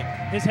to like?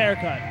 His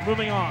haircut.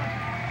 Moving on.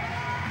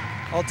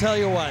 I'll tell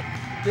you what,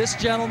 this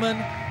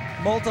gentleman,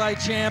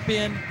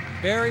 multi-champion,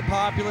 very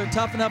popular,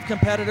 Tough Enough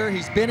competitor.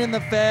 He's been in the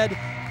Fed.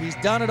 He's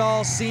done it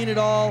all, seen it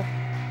all.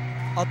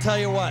 I'll tell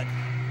you what,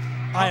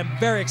 I am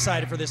very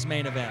excited for this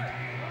main event.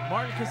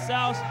 Martin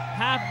Casals,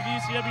 half of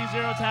the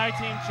UCW-Zero Tag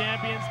Team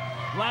Champions.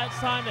 Last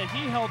time that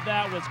he held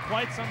that was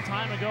quite some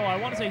time ago. I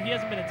want to say he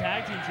hasn't been a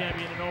tag team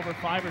champion in over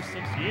 5 or 6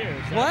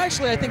 years. Well,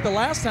 actually, I think the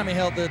last time he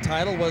held the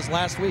title was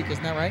last week.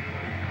 Isn't that right?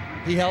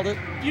 He held it?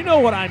 You know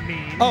what I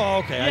mean. Oh,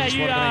 okay. Yeah, I just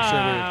wanted to make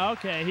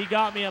sure. Okay, he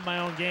got me at my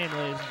own game,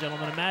 ladies and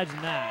gentlemen.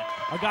 Imagine that.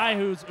 A guy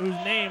whose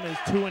name is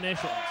 2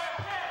 initials.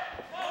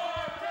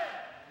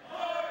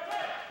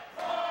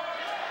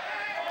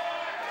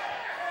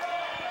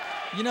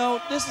 You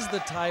know, this is the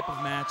type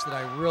of match that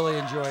I really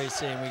enjoy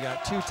seeing. We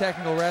got 2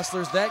 technical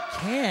wrestlers that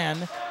can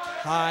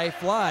high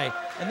fly.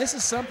 And this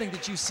is something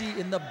that you see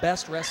in the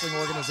best wrestling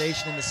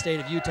organization in the state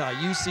of Utah,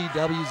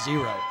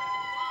 UCW-Zero.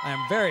 I am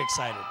very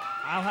excited.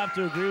 I'll have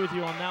to agree with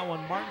you on that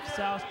one. Martin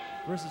Casals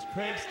versus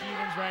Craig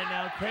Stevens right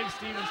now. Craig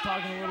Stevens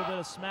talking a little bit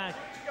of smack.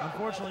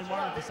 Unfortunately,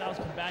 Martin Casals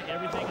can back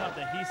everything up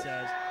that he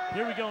says.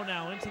 Here we go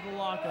now into the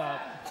lockup.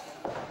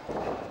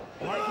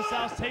 Martin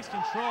Casals takes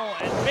control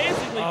and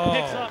basically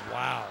picks up.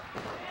 Wow.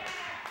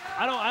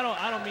 I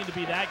don't mean to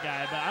be that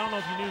guy, but I don't know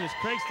if you knew this.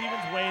 Craig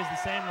Stevens weighs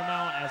the same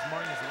amount as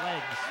Martin's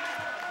legs.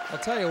 I'll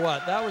tell you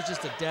what, that was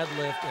just a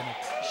deadlift and a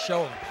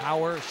show of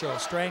power, a show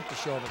of strength, a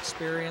show of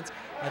experience.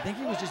 I think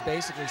he was just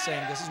basically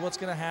saying, this is what's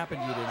going to happen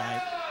to you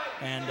tonight.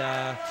 And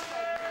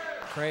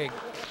Craig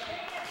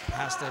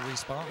has to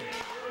respond.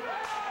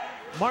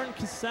 Martin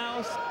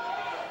Casals,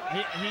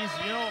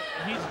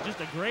 he's just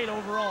a great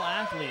overall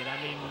athlete. I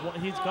mean,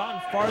 he's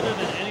gotten farther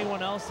than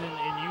anyone else in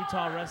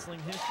Utah wrestling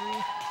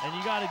history, and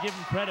you got to give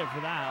him credit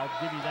for that. I'll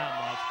give you that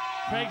much.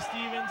 Craig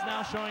Stevens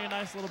now showing a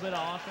nice little bit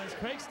of offense.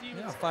 Craig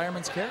Stevens. Yeah,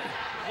 fireman's carry.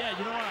 Yeah,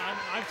 you know what?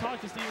 I've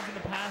talked to Stevens in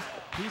the past.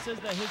 He says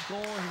that his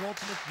goal, his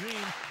ultimate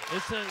dream,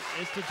 is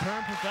to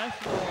turn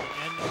professional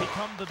and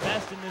become the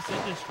best in this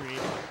industry.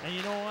 And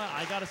you know what?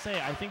 I got to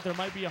say, I think there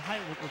might be a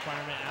height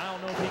requirement, and I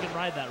don't know if he can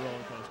ride that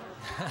roller coaster.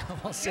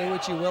 Well, say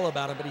what you will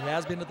about him, but he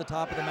has been to the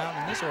top of the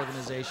mountain in this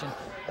organization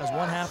as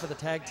one half of the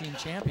tag team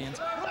champions,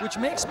 which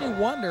makes me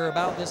wonder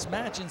about this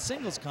match in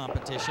singles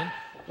competition,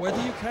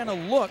 whether you kind of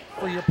look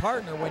for your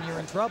partner when you're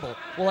in trouble.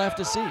 We'll have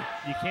to see.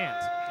 You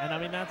can't. And I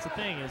mean, that's the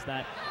thing, is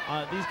that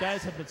these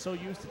guys have been so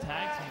used to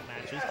tag team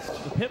matches.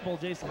 The Pitbull,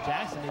 Jason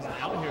Jackson, isn't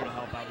out here to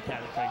help out the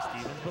Captain Craig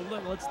Stevens. But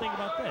look, let's think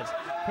about this.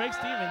 Craig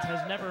Stevens has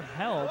never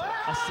held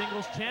a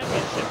singles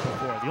championship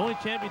before. The only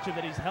championship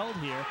that he's held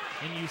here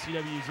in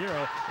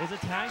UCW-Zero is a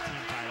tag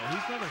team title.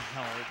 He's never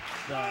held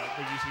the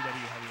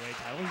UCW heavyweight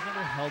title. He's never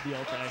held the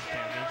Ultra X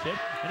championship.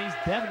 And he's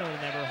definitely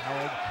never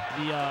held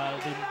the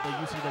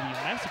UCW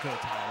Mexico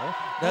title.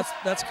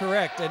 That's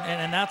correct.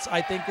 And that's, I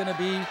think, going to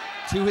be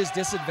to his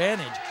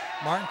disadvantage.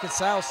 Martin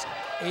Casals,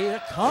 an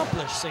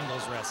accomplished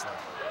singles wrestler.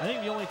 I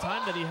think the only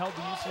time that he held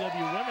the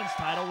UCW women's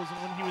title was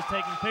when he was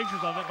taking pictures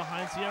of it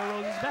behind Sierra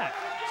Rose's back.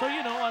 So, you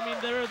know, I mean,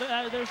 there's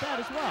that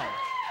as well.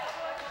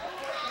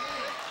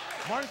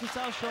 Martin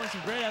Casals showing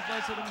some great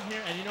athleticism here,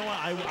 and you know what?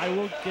 I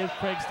will give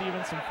Craig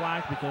Stevens some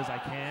flack because I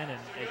can, and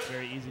it's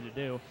very easy to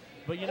do.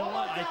 But you know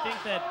what? I think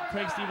that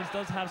Craig Stevens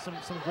does have some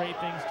great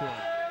things to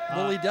him.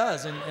 Well, he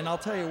does, and I'll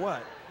tell you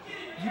what.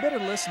 You better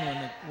listen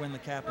when the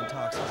captain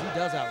talks, because he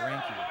does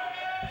outrank you.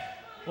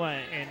 Well,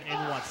 in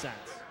what sense?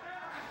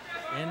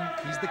 And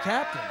he's the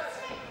captain.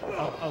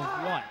 Of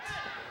what?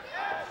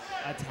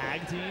 A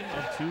tag team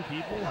of 2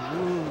 people?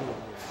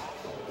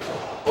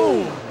 Ooh.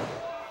 Ooh.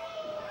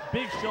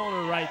 Big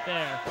shoulder right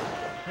there.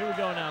 Here we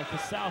go now.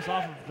 Casals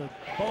off of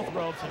both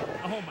ropes. And,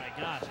 oh my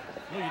gosh.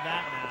 Look at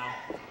that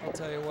now. I'll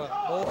tell you what,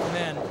 both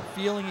men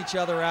feeling each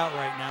other out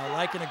right now,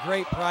 like in a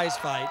great prize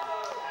fight.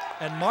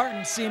 And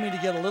Martin seeming to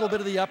get a little bit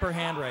of the upper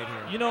hand right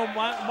here. You know,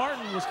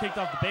 Martin was kicked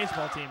off the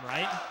baseball team,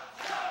 right?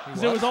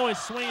 Because it was always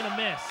swing and a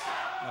miss.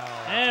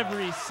 Oh,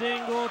 every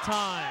single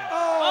time.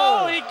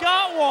 Oh, he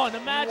got one.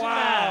 Imagine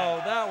that.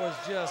 Wow, that was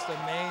just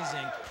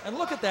amazing. And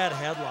look at that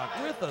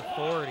headlock with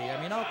authority.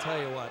 I mean, I'll tell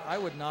you what, I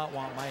would not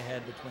want my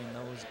head between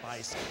those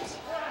biceps.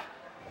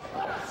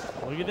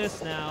 Look at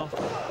this now.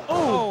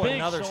 Oh, big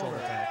another shoulder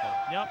tackle.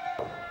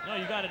 Yep. No,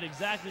 you got it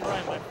exactly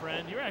right, my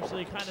friend. You're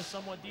actually kind of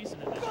somewhat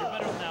decent in this. You're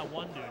better than that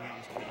one dude who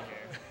used to be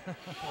here.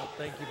 Well,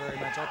 thank you very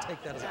much. I'll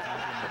take that as a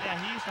compliment.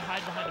 Yeah, he used to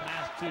hide behind a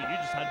mask, too. You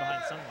just hide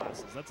behind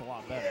sunglasses. That's a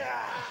lot better.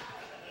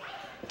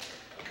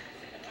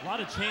 A lot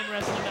of chain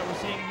wrestling that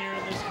we're seeing here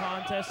in this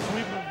contest.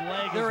 Sweep of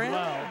leg as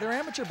well. Their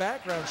amateur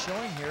background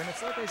showing here, and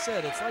it's like I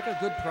said, it's like a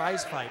good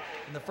prize fight.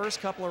 In the first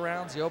couple of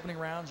rounds, the opening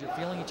rounds, you're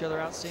feeling each other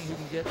out, seeing who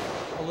can get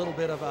a little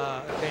bit of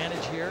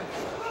advantage here.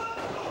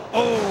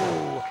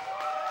 Oh!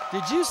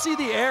 Did you see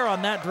the air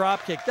on that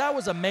drop kick? That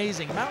was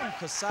amazing. Mountain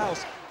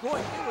Casaus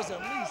going, it was at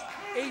least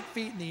 8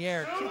 feet in the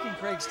air, kicking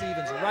Craig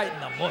Stevens right in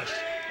the mush.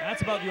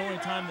 That's about the only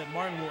time that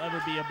Martin will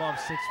ever be above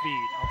 6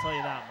 feet. I'll tell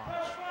you that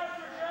much.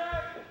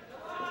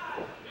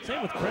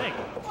 Same with Craig.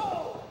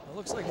 It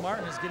looks like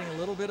Martin is getting a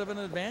little bit of an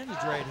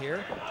advantage right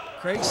here.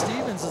 Craig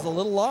Stevens is a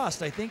little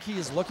lost. I think he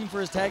is looking for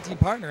his tag team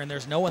partner, and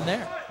there's no one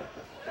there.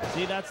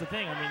 See, that's the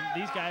thing. I mean,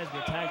 these guys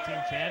were tag team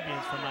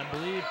champions from, I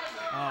believe,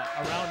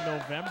 around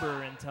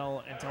November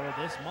until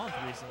this month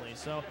recently.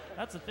 So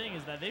that's the thing,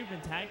 is that they've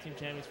been tag team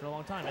champions for a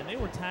long time, and they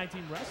were tag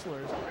team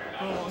wrestlers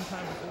for a long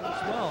time before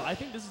as well. I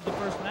think this is the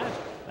first match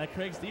that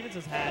Craig Stevens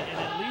has had in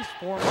at least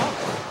 4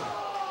 months.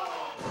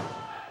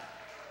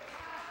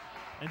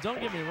 And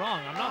don't get me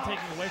wrong, I'm not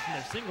taking away from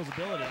their singles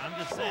ability. I'm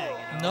just saying.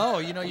 No,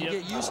 you know, you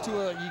get used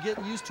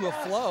to a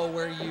flow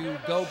where you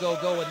go,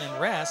 and then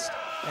rest.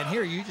 And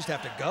here you just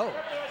have to go.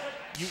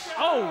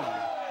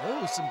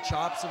 Oh, some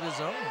chops of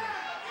his own.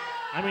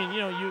 I mean,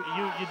 you know, you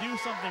do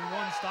something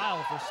one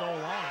style for so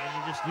long, and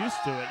you're just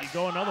used to it. You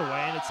go another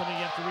way, and it's something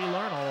you have to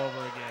relearn all over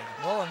again.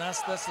 Well, and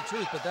that's the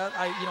truth. But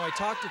I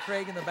talked to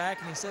Craig in the back,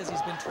 and he says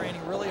he's been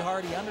training really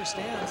hard. He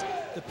understands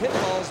the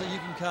pitfalls that you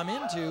can come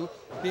into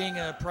being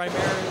a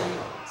primarily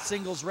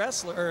singles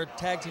wrestler or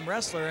tag team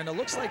wrestler, and it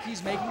looks like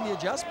he's making the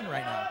adjustment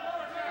right now.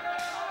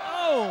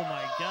 Oh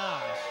my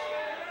gosh!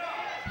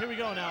 Here we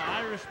go now.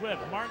 Irish whip.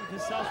 Martin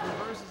Casaus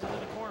reverses into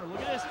the corner. Look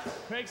at this.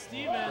 Craig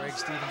Stevens. Craig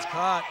Stevens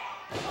caught.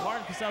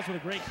 Martin Casaus with a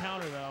great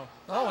counter, though.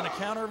 Oh, and a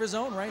counter of his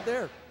own right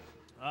there.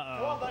 Uh-oh.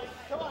 Come on, buddy.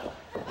 Come on.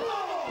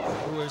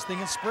 Who was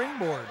thinking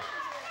springboard.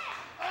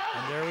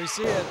 And there we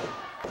see it.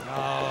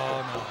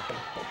 Oh, no.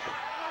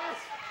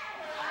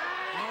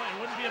 You know what? It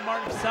wouldn't be a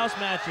Martin Casaus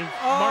match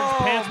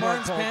if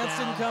Martin's pants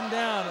didn't come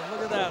down. And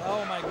look at that.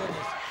 Oh, my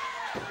goodness.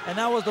 And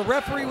that was the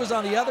referee was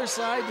on the other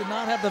side, did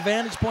not have the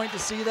vantage point to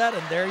see that,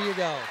 and there you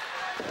go.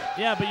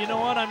 Yeah, but you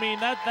know what? I mean,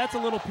 that's a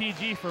little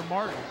PG for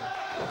Martin.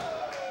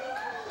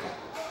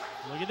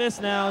 Look at this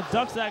now.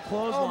 Ducks that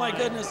clothesline. Oh, my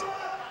goodness.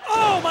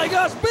 Oh, my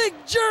gosh. Big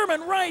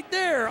German right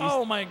there.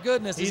 Oh, my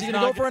goodness. Is he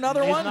going to go for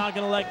another one? He's not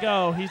going to let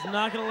go. He's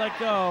not going to let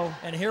go.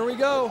 And here we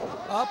go.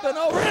 Up and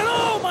over. And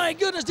oh, my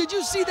goodness. Did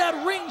you see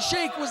that ring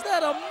shake? Was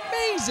that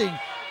amazing?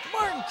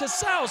 Martin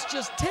Casaus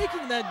just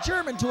taking that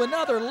German to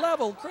another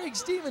level. Craig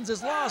Stevens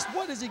is lost.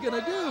 What is he going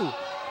to do?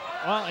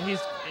 Well,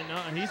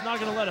 he's not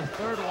going to let a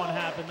third one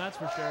happen, that's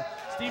for sure.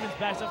 Stevens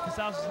backs up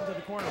Casaus into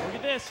the corner. Look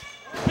at this.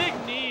 Big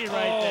knee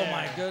right there. Oh,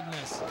 my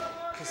goodness.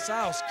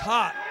 Casaus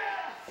caught.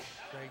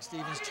 Craig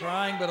Stevens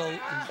trying, but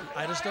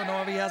I just don't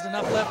know if he has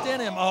enough left in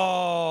him.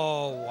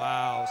 Oh,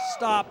 wow.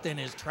 Stopped in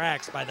his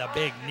tracks by the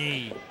big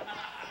knee.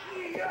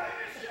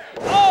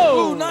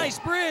 Oh, nice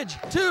bridge.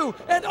 2.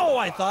 And oh,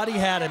 I thought he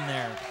had him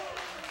there.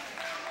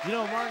 You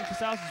know, Martin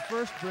Casaus'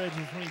 first bridge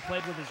was when he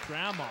played with his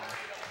grandma.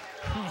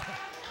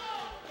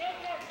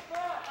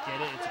 Get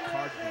it? It's a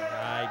card game.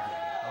 I get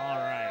it. All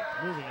right,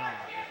 moving on.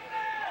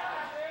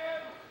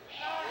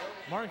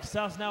 Martin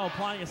Casaus now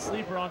applying a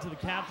sleeper onto the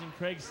captain,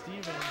 Craig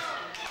Stevens.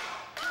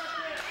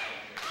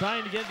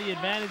 Trying to get the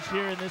advantage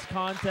here in this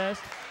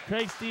contest.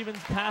 Craig Stevens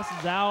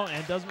passes out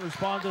and doesn't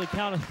respond to the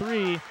count of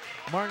 3.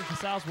 Martin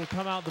Casaus will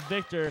come out the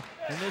victor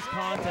in this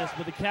contest,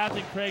 but the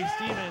captain, Craig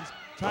Stevens,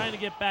 trying to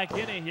get back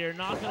in it here,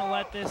 not going to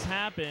let this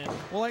happen.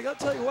 Well, I got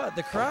to tell you what,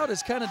 the crowd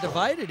is kind of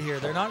divided here.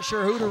 They're not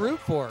sure who to root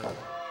for.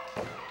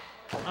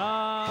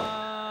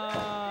 Martin.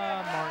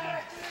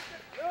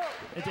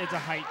 It's a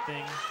height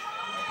thing.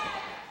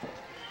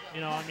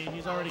 You know, I mean,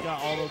 he's already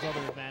got all those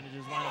other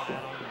advantages. Why not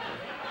add on to that?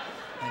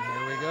 And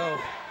here we go.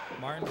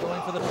 Martin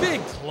going for the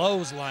big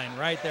clothesline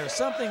right there.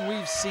 Something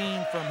we've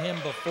seen from him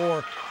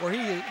before, where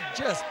he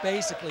just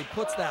basically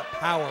puts that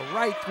power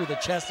right through the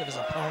chest of his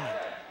opponent.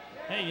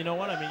 Hey, you know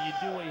what? I mean, you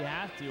do what you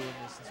have to in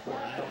this sport,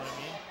 you know what I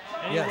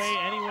mean?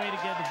 Any way to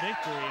get the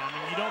victory. I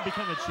mean, you don't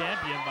become a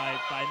champion by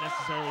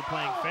necessarily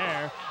playing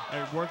fair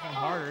or working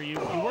harder. You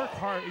work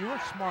hard, you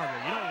work smarter.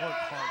 You don't work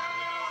harder.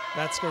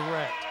 That's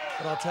correct.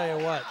 But I'll tell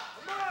you what,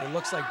 It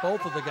looks like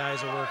both of the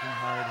guys are working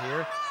hard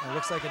here. It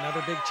looks like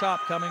another big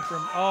chop coming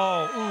from,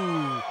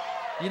 ooh.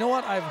 You know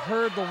what? I've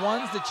heard the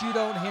ones that you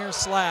don't hear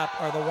slap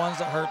are the ones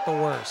that hurt the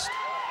worst.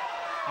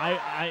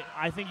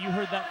 I think you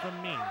heard that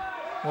from me.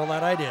 Well,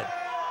 that I did.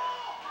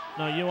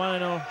 No, you want to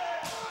know?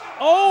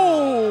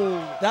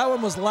 Oh! That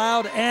one was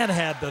loud and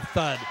had the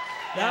thud.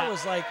 Yeah.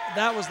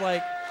 That was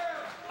like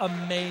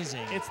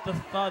amazing. It's the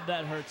thud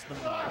that hurts the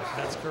most.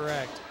 That's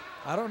correct.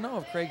 I don't know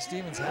if Craig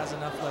Stevens has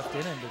enough left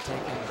in him to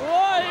take him.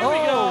 Oh, here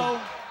we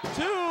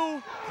go.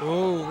 2.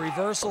 Ooh,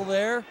 reversal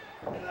there.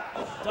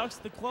 Ducks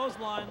the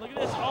clothesline. Look at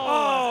this.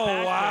 Oh,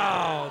 Oh,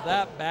 wow.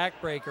 That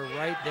backbreaker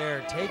right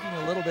there, taking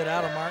a little bit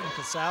out of Martin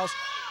Casaus.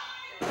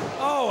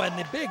 Oh, and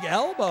the big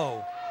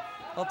elbow.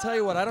 I'll tell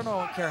you what, I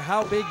don't care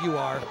how big you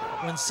are,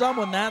 when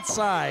someone that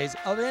size,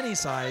 of any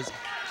size,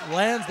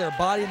 lands their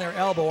body and their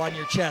elbow on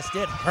your chest,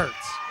 it hurts.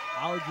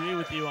 I'll agree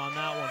with you on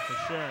that one for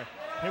sure.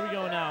 Here we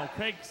go now.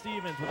 Craig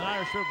Stevens with an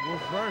Irish whip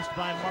reversed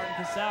by Martin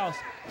Casaus.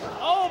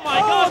 Oh my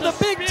God! The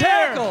big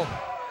tackle.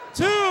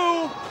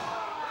 2.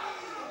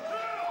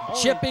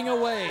 Chipping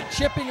away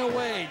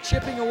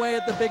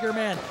at the bigger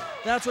man.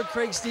 That's what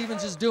Craig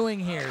Stevens is doing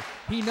here.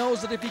 He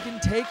knows that if he can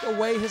take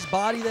away his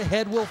body, the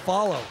head will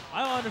follow.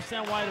 I don't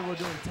understand why we're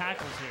doing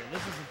tackles here.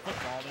 This isn't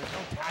football. There's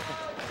no tackles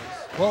in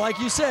this. Well, like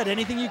you said,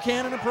 anything you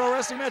can in a pro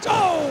wrestling match.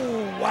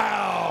 Oh,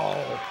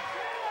 wow.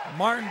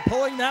 Martin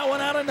pulling that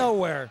one out of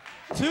nowhere.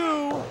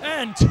 2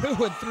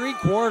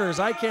 3/4.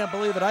 I can't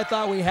believe it. I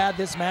thought we had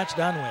this match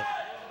done with.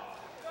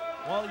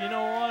 Well, you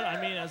know what? I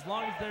mean, as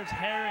long as there's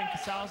hair in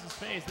Casaus'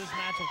 face, this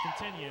match will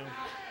continue.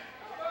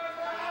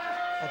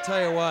 I'll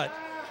tell you what,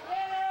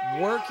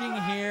 working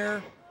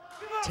here,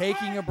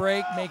 taking a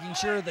break, making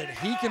sure that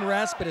he can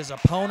rest, but his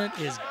opponent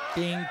is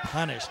being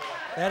punished.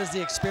 That is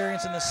the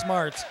experience and the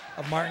smarts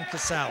of Martin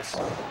Casaus.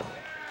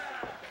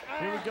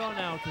 Here we go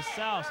now.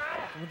 Casaus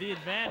with the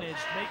advantage,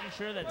 making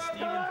sure that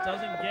Stevens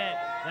doesn't get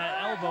that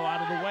elbow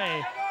out of the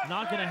way.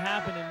 Not going to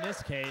happen in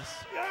this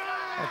case.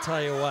 I'll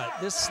tell you what,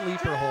 this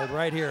sleeper hold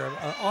right here,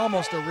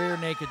 almost a rear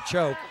naked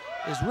choke,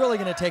 is really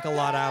going to take a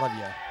lot out of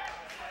you.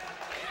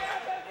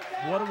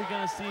 What are we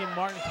going to see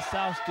Martin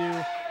Casaus do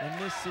in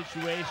this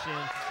situation?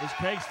 Is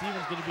Craig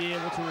Stevens going to be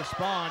able to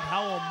respond?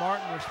 How will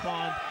Martin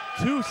respond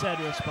to said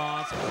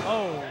response?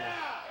 Oh.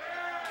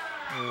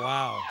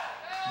 Wow.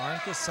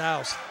 Martin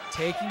Casaus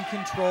taking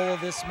control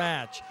of this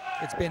match.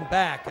 It's been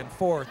back and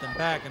forth and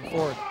back and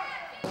forth.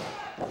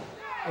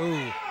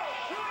 Ooh.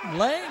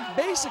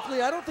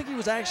 Basically, I don't think he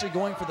was actually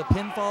going for the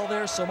pinfall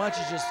there so much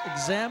as just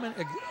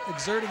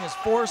exerting his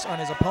force on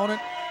his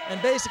opponent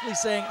and basically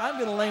saying, I'm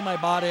going to lay my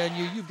body on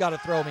you, you've got to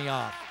throw me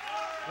off.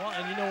 Well,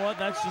 and you know what?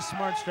 That's just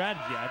smart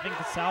strategy. I think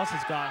Casaus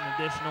has got an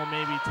additional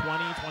maybe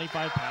 20,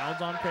 25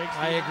 pounds on Craig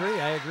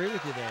Stevens. I agree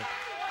with you there.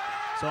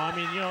 So, I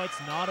mean, you know, it's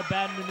not a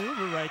bad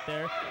maneuver right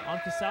there on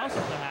Casaus'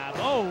 behalf.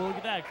 Oh, look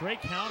at that.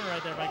 Great counter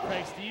right there by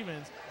Craig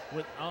Stevens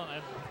with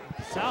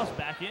Casaus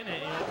back in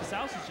it. You know,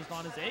 Casaus is just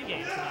on his A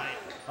game tonight.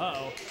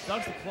 Uh-oh.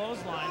 Ducks the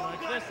clothesline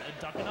like this.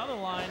 Duck another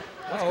line.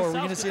 Are we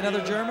going to see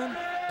another German?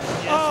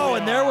 Yes,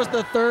 and there was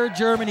the third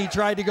German he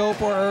tried to go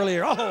for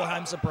earlier. Oh,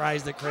 I'm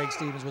surprised that Craig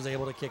Stevens was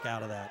able to kick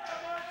out of that.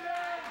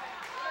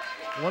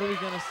 What are we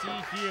going to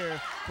see here?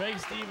 Craig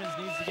Stevens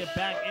needs to get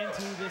back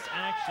into this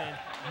action.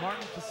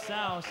 Martin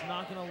Casaus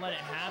not going to let it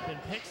happen.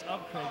 Picks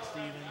up Craig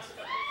Stevens.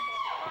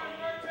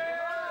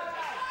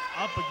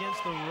 Up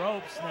against the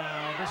ropes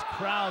now. This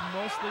crowd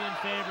mostly in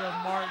favor of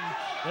Martin.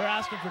 They're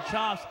asking for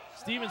chops.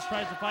 Stevens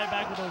tries to fight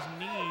back with those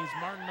knees.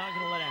 Martin not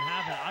going to let it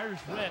happen.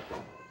 Irish whip.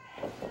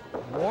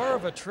 War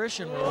of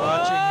attrition we're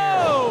watching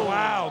here.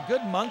 Wow,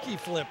 good monkey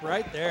flip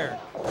right there.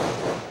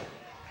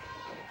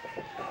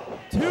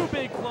 2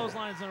 big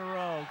clotheslines in a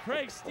row.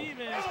 Craig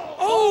Stevens.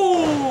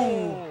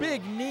 Oh!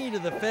 Big knee to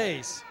the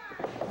face.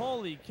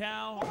 Holy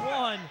cow.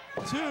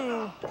 1,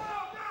 2.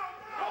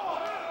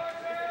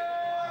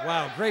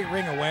 Wow, great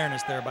ring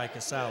awareness there by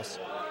Casaus.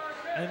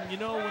 And you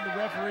know when the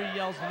referee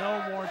yells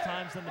no more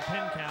times than the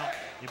pin count,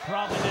 you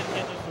probably didn't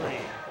get the 3.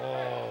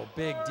 Oh,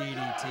 big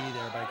DDT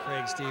there by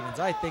Craig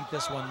Stevens. I think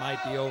this one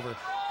might be over.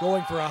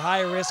 Going for a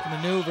high-risk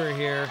maneuver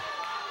here.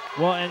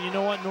 Well, and you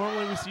know what?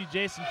 Normally we see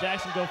Jason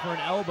Jackson go for an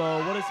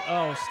elbow.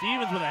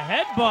 Stevens with a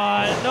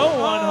headbutt. No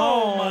one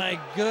home. Oh, my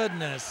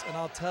goodness. And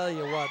I'll tell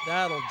you what,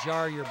 that'll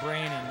jar your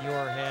brain in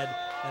your head,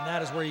 and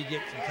that is where you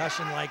get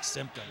concussion-like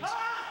symptoms.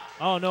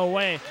 Oh, no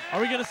way. Are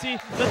we going to see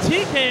the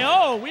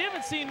TKO? We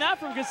haven't seen that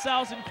from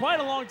Casaus in quite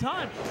a long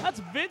time.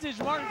 That's vintage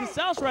Martin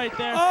Casaus right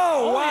there.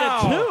 Oh, Only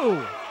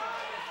wow.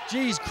 a 2.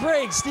 Geez,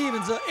 Craig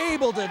Stevens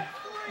able to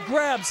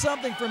grab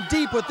something from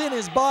deep within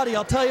his body.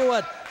 I'll tell you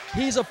what,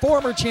 he's a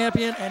former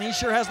champion, and he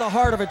sure has the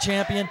heart of a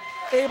champion,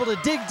 able to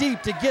dig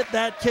deep to get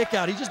that kick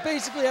out. He just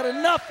basically had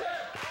enough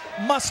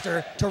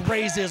muster to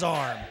raise his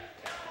arm.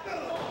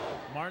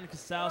 Martin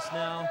Casaus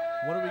now.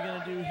 What are we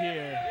going to do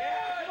here?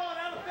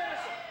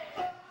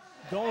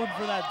 Going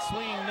for that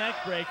swinging neck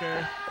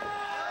breaker.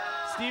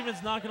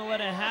 Stevens not going to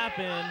let it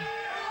happen.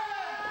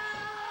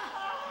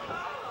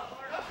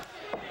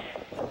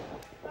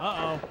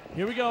 Uh-oh.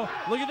 Here we go.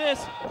 Look at this.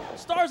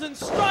 Stars and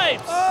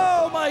Stripes.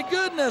 Oh, my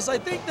goodness. I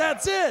think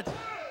that's it.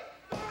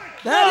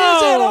 That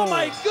is it. Oh,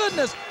 my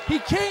goodness. He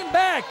came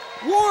back.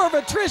 War of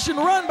attrition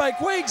run by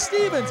Quake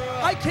Stevens.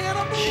 I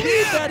cannot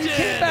believe that he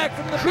came back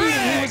from the beating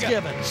he was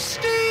given.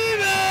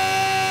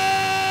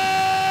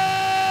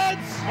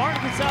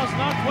 Martin Gonzalez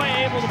not quite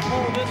able to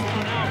pull this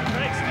one out.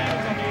 Craig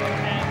Stevens, on the other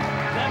hand,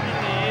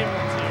 definitely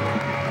able to.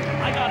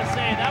 I gotta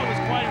say, that was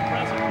quite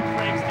impressive from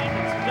Craig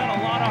Stevens. He's got a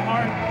lot of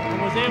heart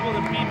and was able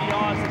to beat the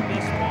odds in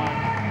this one.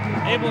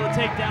 Able to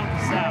take down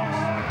Gonzalez.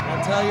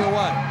 I'll tell you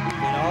what,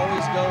 it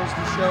always goes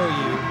to show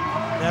you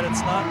that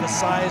it's not the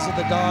size of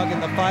the dog in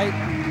the fight,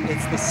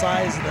 it's the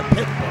size of the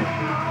pit bull.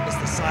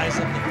 It's the size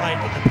of the fight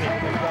in the pit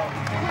bull.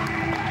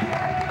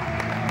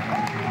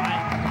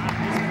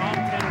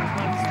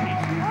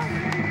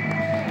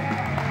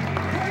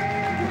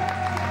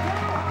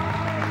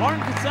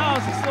 Martin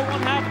Gonzalez is still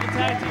one half of the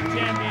tag team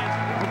champions,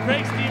 but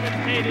Craig Stevens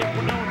made it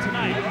known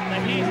tonight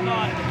that he's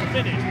not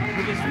finished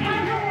with this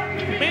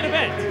feud. Main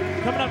event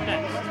coming up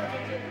next.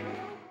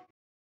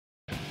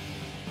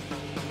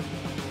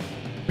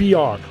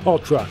 BR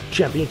Ultra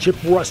Championship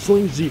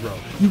Wrestling Zero,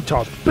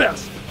 Utah's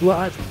best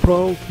live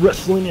pro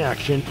wrestling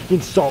action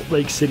in Salt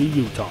Lake City,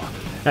 Utah,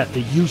 at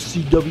the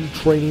UCW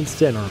Training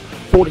Center,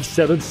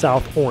 47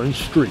 South Orange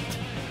Street.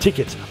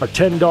 Tickets are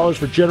 $10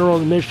 for general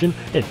admission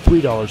and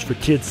 $3 for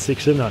kids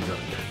 6 and under.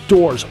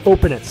 Doors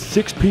open at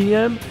 6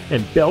 p.m.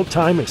 and bell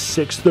time is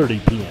 6:30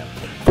 p.m.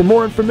 For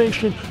more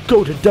information,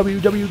 go to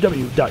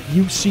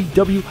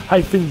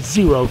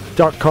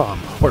www.ucw-zero.com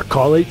or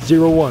call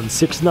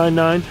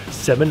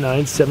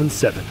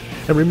 801-699-7977.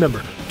 And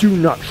remember, do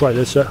not try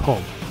this at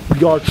home.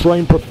 We are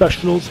trained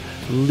professionals.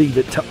 Leave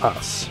it to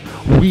us.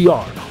 We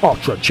are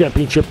Ultra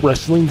Championship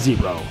Wrestling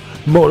Zero.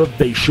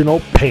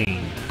 Motivational pain.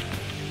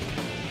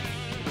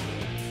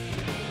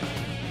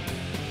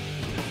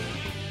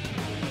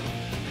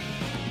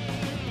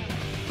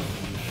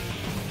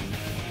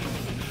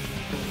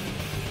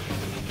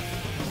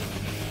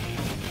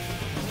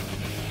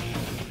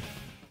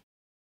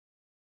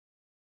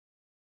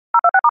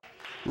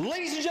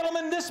 Ladies and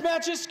gentlemen, this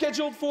match is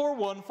scheduled for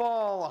one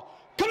fall.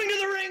 Coming to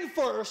the ring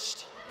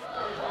first,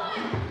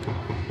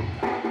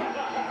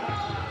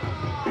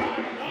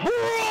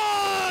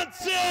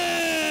 Bronson!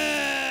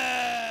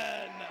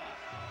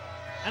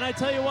 And I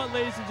tell you what,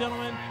 ladies and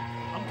gentlemen,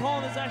 I'm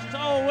calling this action.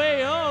 Oh,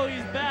 wait,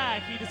 he's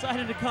back. He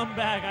decided to come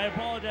back. I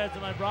apologize to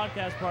my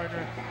broadcast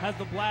partner, has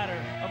the bladder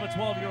of a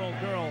 12-year-old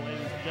girl,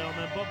 ladies and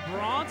gentlemen. But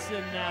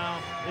Bronson now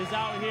is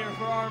out here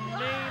for our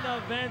main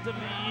event of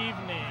the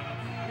evening.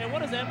 Hey,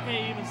 what does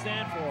MK even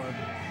stand for?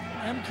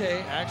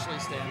 MK actually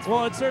stands for...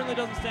 Well, it certainly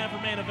doesn't stand for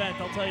main event,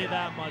 I'll tell you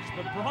that much.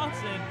 But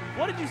Bronson,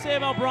 what did you say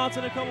about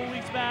Bronson a couple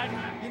weeks back?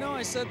 You know,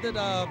 I said that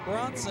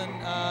Bronson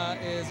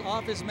is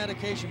off his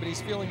medication, but he's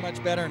feeling much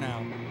better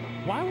now.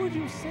 Why would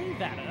you say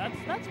that?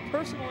 That's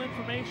personal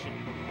information.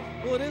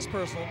 Well, it is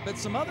personal, but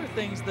some other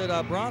things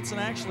that Bronson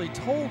actually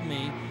told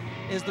me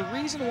is the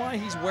reason why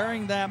he's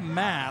wearing that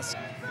mask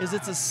is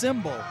it's a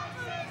symbol,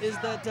 is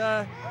that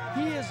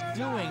he is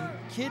doing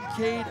Kid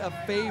Cade a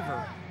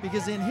favor,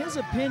 because in his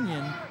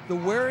opinion, the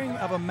wearing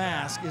of a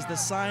mask is the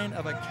sign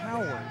of a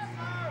coward.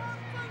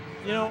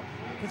 You know,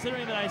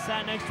 considering that I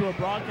sat next to a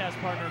broadcast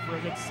partner for a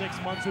good 6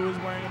 months who was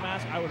wearing a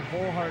mask, I would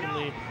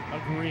wholeheartedly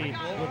agree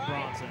with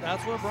Bronson.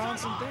 That's what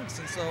Bronson thinks,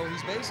 and so he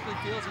basically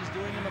feels he's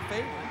doing him a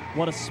favor.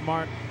 What a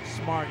smart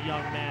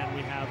young man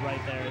we have right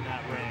there in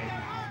that ring.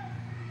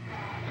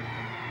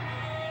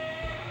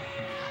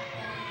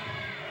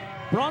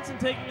 Bronson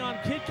taking on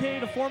Kid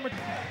Cade, a former...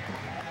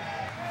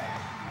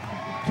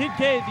 Kid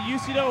Cade, the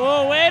UCW.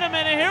 Oh, wait a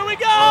minute, here we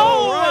go!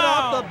 Oh, right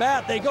off the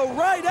bat, they go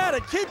right at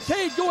it. Kid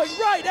Cade going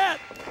right at...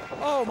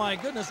 Oh my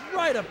goodness,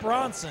 right at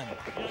Bronson.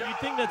 You know, you'd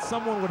think that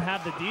someone would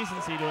have the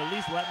decency to at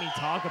least let me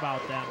talk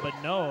about them, but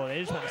no, they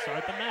just want to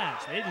start the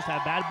match. They just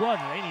have bad blood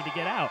and they need to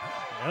get out.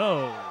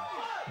 No.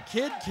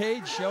 Kid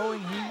Cade showing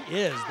he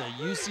is the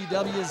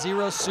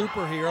UCW-Zero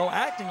superhero,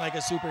 acting like a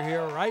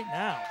superhero right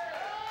now.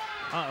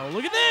 Uh-oh,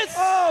 look at this!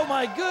 Oh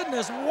my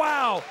goodness,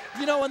 wow!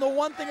 You know, and the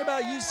one thing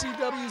about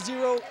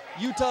UCW-Zero,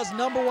 Utah's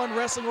 #1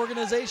 wrestling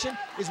organization,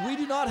 is we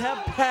do not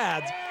have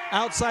pads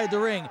outside the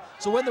ring.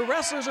 So when the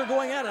wrestlers are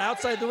going at it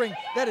outside the ring,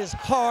 that is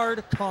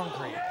hard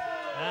concrete.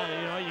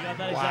 You know, you got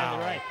that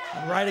exactly right.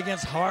 Right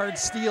against hard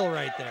steel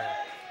right there.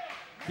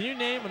 Can you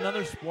name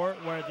another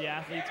sport where the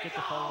athletes get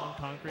to fall on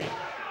concrete?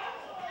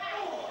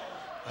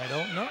 I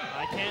don't know.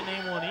 I can't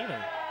name one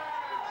either.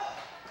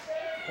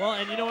 Well,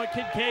 and you know what?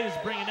 Kid Cade is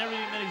bringing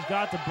everything that he's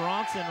got to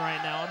Bronson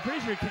right now. I'm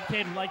pretty sure Kid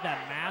Cade would like that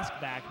mask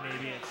back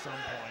maybe at some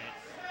point.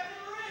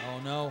 Oh,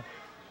 no.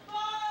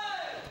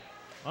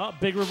 Oh,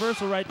 big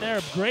reversal right there.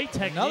 Great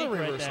technique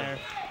right there.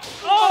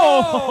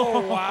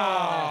 Oh,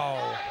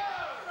 wow.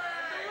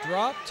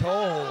 Drop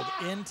toe hold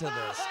into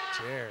this.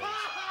 Cheers.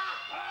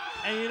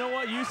 And you know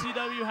what?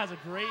 UCW has a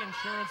great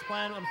insurance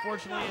plan.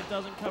 Unfortunately, it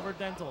doesn't cover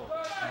dental.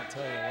 I'll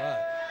tell you what.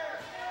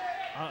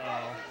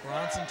 Uh-oh.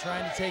 Bronson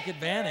trying to take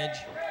advantage.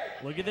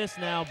 Look at this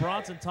now.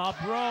 Bronson top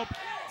rope.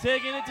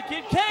 Taking it to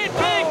Kid Cade.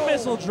 Big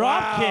missile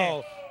drop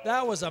kick.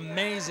 That was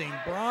amazing.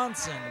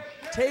 Bronson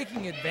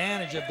taking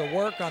advantage of the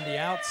work on the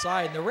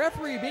outside, and the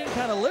referee being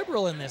kind of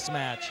liberal in this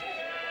match.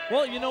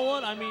 Well, you know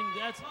what? I mean,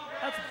 that's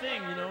the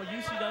thing. You know,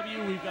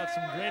 UCW, we've got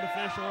some great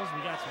officials,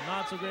 we got some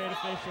not so great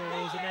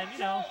officials, and then, you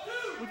know,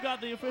 we've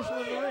got the official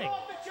in the ring.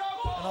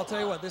 And I'll tell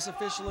you what, this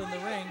official in the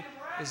ring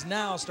is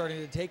now starting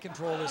to take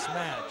control of this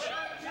match.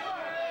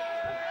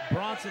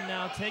 Bronson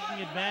now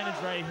taking advantage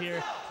right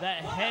here.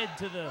 That head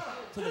to the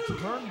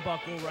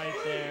turnbuckle right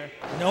there.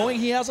 Knowing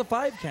he has a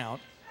 5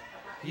 count,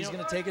 he's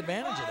going to take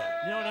advantage of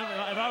that. You know,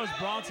 if I was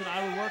Bronson,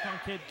 I would work on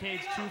Kid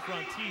Cade's 2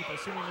 front teeth,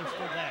 assuming they're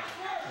still there.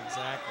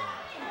 Exactly.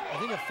 I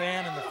think a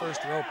fan in the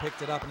first row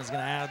picked it up and is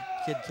going to have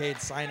Kid Cade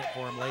sign it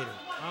for him later.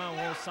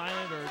 We'll sign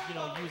it or, you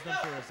know, use them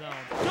for his own.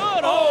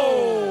 Good!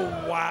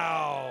 Oh,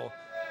 wow.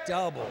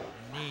 Double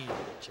knee to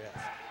the chest.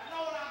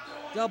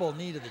 Double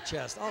knee to the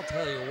chest. I'll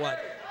tell you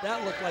what,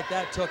 that looked like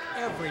that took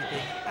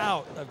everything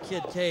out of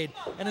Kid Cade.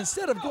 And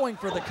instead of going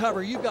for the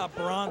cover, you've got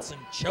Bronson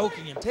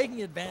choking him,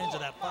 taking advantage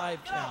of that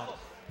 5 count.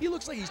 He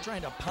looks like he's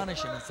trying to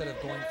punish him instead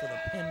of going for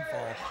the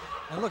pinfall.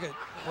 And look at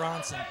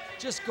Bronson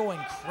just going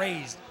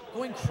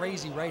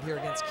crazy right here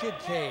against Kid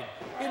Cade.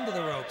 Into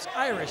the ropes,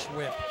 Irish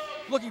whip.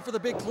 Looking for the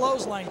big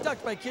clothesline,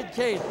 ducked by Kid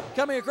Cade.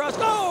 Coming across,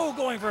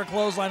 going for a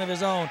clothesline of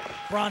his own.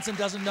 Bronson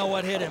doesn't know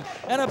what hit him.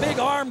 And a big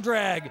arm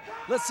drag.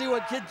 Let's see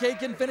what Kid Cade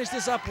can finish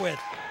this up with.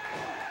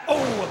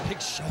 Oh, a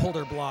big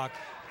shoulder block.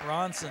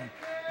 Bronson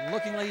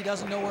looking like he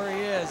doesn't know where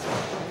he is.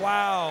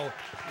 Wow,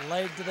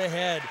 leg to the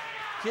head.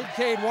 Kid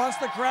Cade wants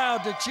the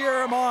crowd to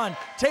cheer him on,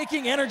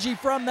 taking energy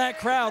from that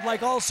crowd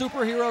like all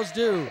superheroes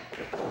do.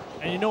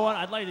 And you know what?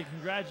 I'd like to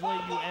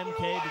congratulate you,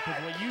 MK,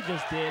 because what you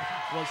just did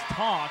was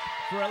talk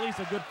for at least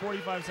a good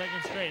 45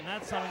 seconds straight, and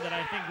that's something that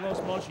I think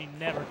Los Moshi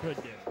never could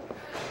do.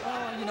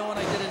 Well, you know what?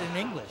 I did it in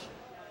English.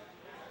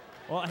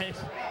 Well,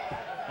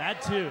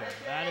 that too.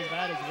 That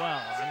as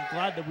well. I'm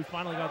glad that we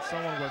finally got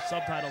someone where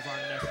subtitles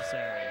aren't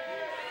necessary.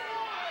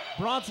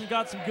 Bronson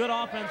got some good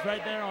offense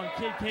right there on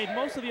Kid Cade.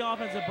 Most of the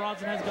offense that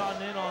Bronson has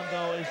gotten in on,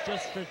 though, is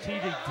just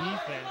strategic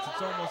defense.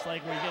 It's almost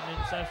like where you get an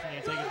interception and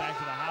you take it back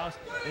to the house.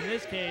 In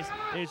this case,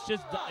 it's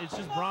just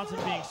Bronson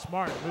being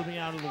smart, moving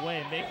out of the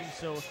way, and making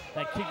so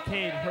that Kid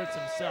Cade hurts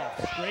himself.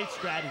 Great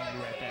strategy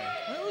right there.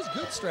 Well, it was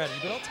good strategy,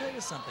 but I'll tell you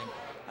something.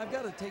 I've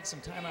got to take some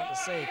time out to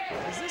say,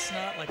 is this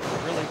not like a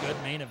really good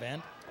main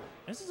event?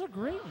 This is a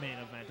great main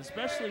event,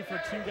 especially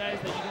for 2 guys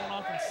that you don't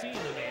often see in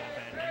the main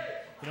event. And,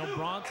 you know,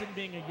 Bronson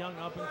being a young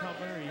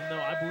up-and-comer, even though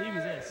I believe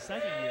he's in his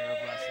 2nd year of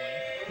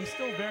wrestling, he's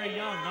still very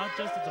young, not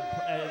just as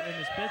in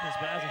his business,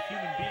 but as a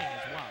human being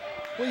as well.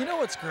 Well, you know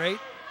what's great?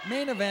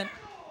 Main event,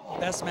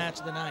 best match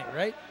of the night,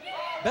 right?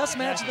 Best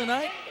match of the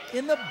night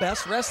in the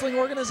best wrestling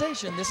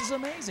organization. This is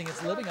amazing.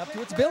 It's living up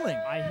to its billing.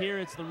 I hear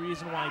it's the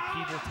reason why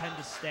people tend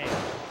to stay.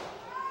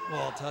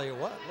 Well, I'll tell you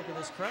what. Look at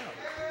this crowd.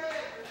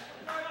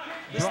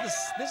 This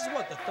is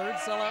what, the 3rd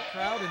sellout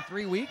crowd in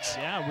 3 weeks?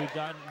 Yeah, we've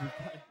got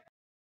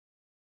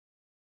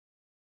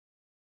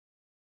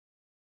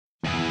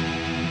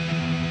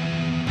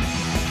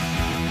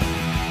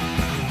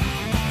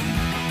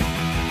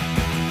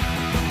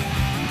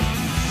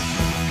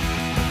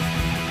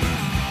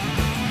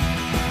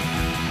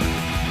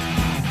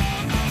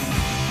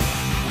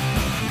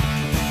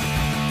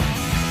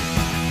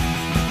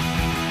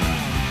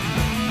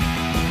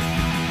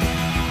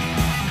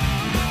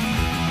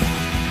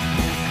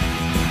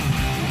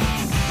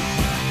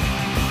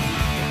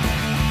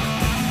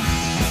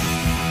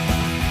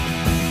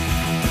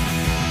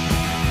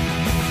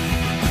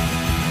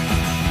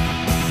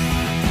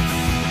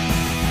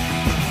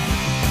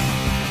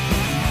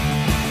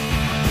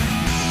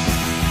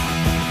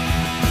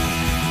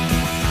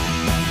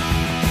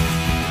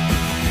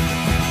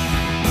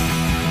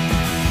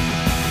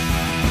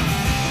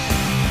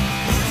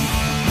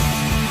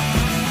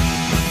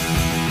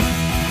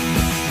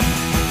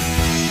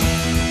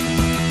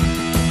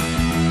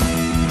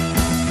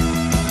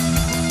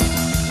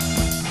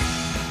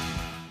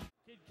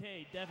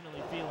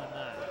definitely feeling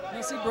that.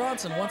 Now see,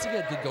 Bronson once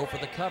again could go for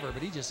the cover,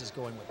 but he just is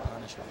going with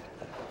punishment.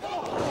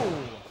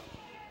 Oh,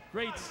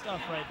 great stuff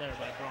right there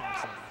by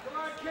Bronson.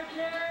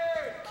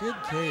 Kid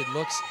Cade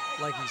looks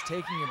like he's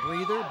taking a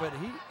breather, but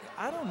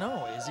I don't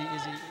know. Is he?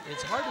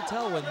 It's hard to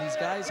tell when these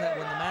guys when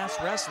the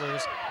masked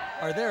wrestlers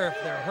are there,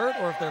 if they're hurt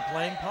or if they're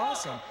playing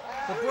possum.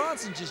 But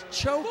Bronson just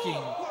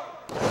choking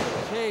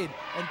Kid Cade,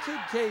 and Kid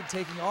Cade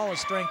taking all his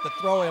strength to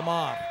throw him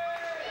off.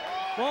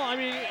 Well, I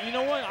mean, you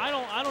know what? I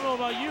don't know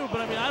about you,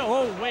 but I mean,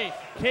 oh wait,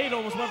 Cade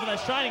almost went for that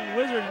Shining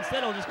Wizard.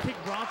 Instead, he'll just kick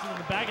Bronson in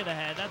the back of the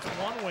head. That's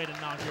one way to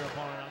knock your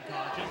opponent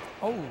unconscious.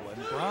 Oh,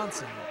 and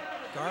Bronson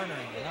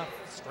garnering enough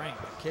strength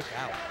to kick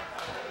out.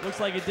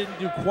 Looks like it didn't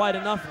do quite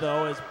enough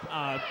though, as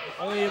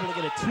only able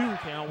to get a 2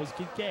 count was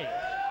Kid Cade.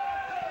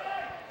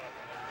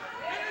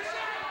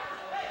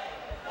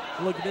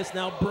 Look at this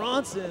now,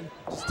 Bronson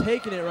just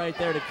taking it right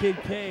there to Kid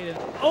Cade, and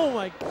oh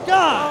my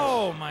gosh!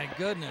 Oh my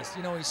goodness!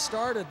 You know, he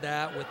started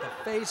that with the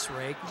face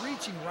rake,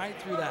 reaching right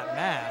through that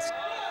mask,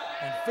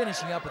 and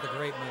finishing up with a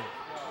great move.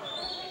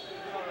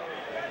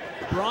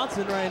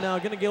 Bronson right now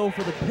gonna go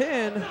for the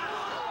pin.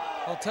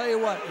 I'll tell you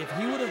what, if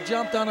he would have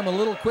jumped on him a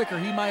little quicker,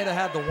 he might have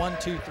had the 1,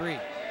 2, 3.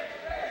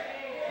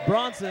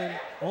 Bronson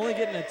only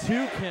getting a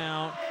 2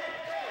 count,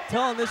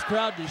 telling this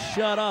crowd to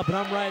shut up, and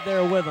I'm right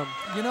there with him.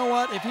 You know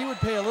what? If he would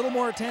pay a little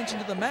more attention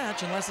to the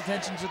match and less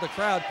attention to the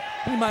crowd,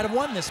 he might have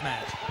won this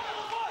match.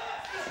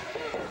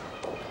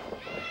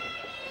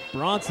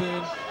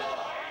 Bronson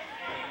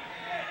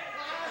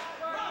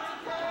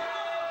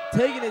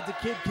taking it to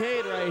Kid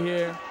Cade right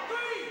here.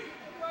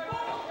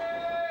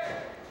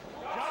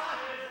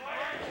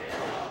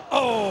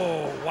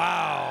 Oh,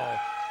 wow.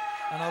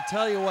 And I'll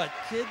tell you what,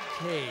 Kid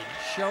Cade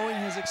showing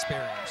his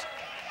experience,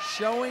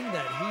 showing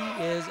that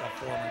he is a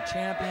former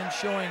champion,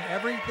 showing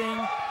everything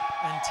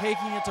and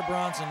taking it to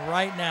Bronson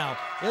right now.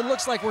 It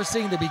looks like we're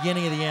seeing the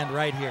beginning of the end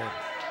right here.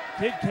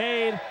 Kid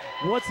Cade,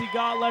 what's he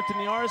got left in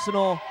the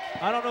arsenal?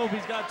 I don't know if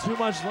he's got too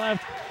much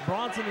left.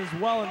 Bronson as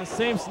well in the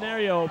same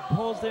scenario,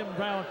 pulls him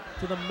down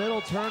to the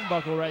middle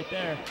turnbuckle right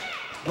there.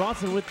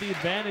 Bronson with the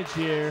advantage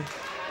here.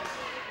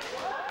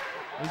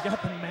 He's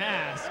got the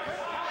mask.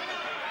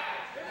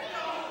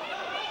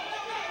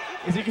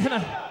 Is he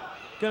gonna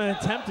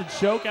attempt to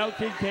choke out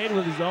Kid Cade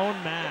with his own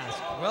mask?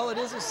 Well, it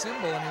is a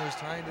symbol, and he was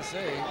trying to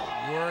say,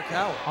 you're a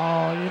coward.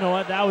 Oh, you know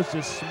what? That was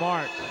just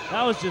smart.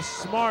 That was just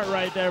smart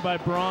right there by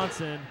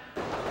Bronson.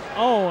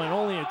 Oh, and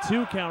only a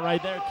 2 count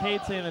right there.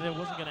 Cade saying that it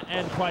wasn't going to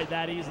end quite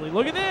that easily.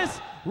 Look at this.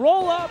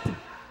 Roll up.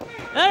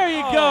 There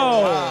you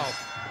go. Wow.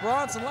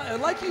 Bronson,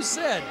 like you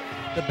said,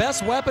 the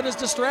best weapon is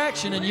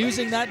distraction, and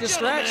using that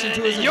distraction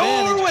to his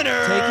advantage.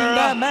 winner. Taking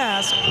that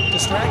mask,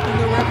 distracting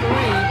the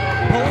referee,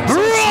 pulling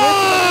some swift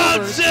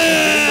maneuvers, and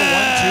getting the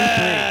 1,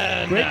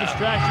 2, 3. Great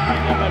distraction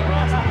right there by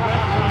Bronson. The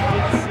referee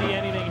didn't see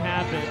anything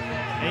happen.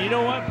 And you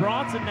know what?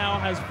 Bronson now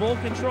has full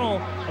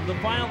control of the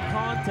final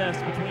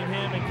contest between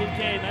him and Kid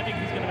Cade, and I think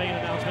he's going to make an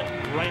announcement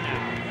right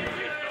now.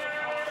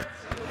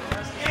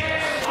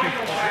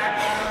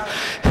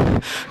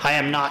 I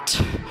am not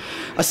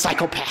a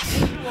psychopath.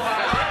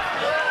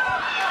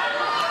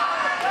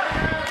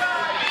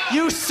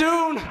 You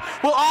soon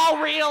will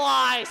all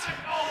realize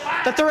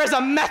that there is a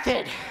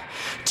method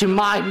to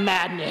my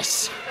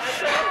madness.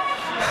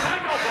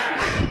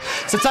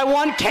 Since I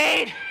won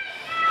Cade,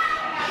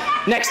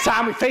 next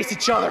time we face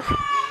each other,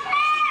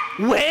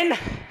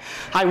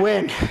 I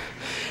win.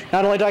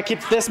 Not only do I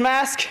keep this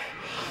mask,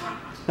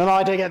 not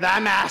only do I get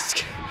that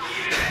mask,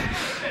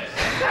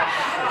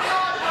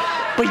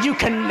 but you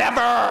can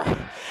never,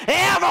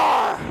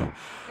 ever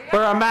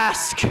wear a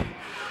mask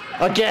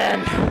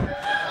again.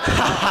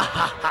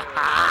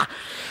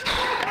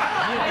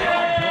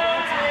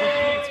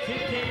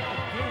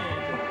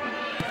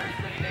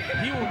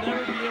 He will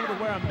never be able to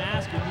wear a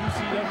mask in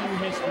UCW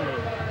history.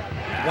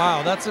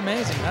 Wow, that's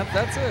amazing.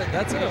 That's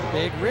a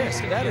big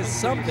risk. That is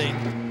something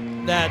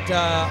that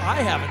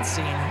I haven't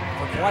seen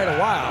for quite a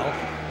while.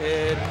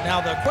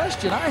 Now the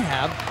question I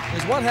have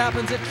is what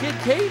happens if Kid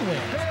Cade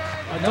wins?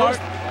 A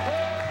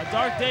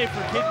dark day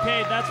for Kid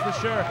Cade, that's for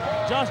sure.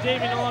 Josh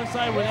Davian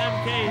alongside with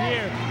MK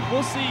here.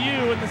 We'll see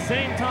you in the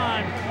same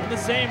time, in the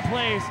same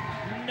place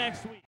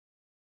next week.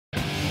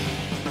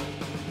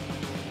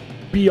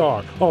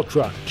 BR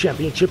Ultra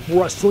Championship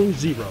Wrestling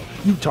Zero,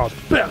 Utah's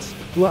best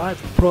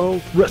live pro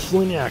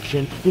wrestling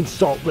action in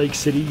Salt Lake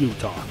City,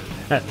 Utah,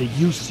 at the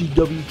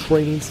UCW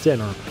Training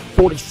Center,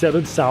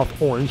 47 South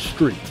Orange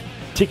Street.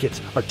 Tickets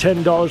are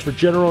 $10 for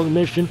general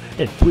admission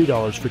and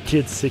 $3 for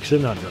kids 6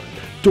 and under.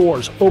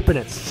 Doors open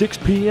at 6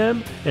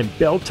 p.m. and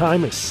bell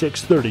time is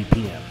 6:30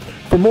 p.m.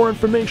 For more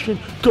information,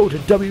 go to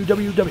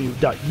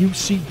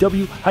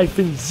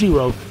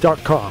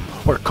www.ucw-zero.com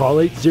or call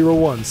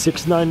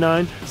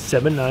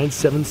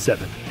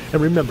 801-699-7977.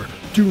 And remember,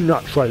 do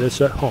not try this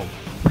at home.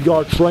 We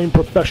are trained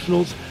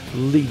professionals.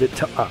 Leave it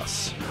to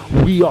us.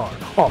 We are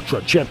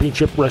Ultra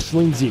Championship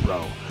Wrestling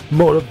Zero.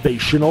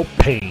 Motivational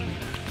pain.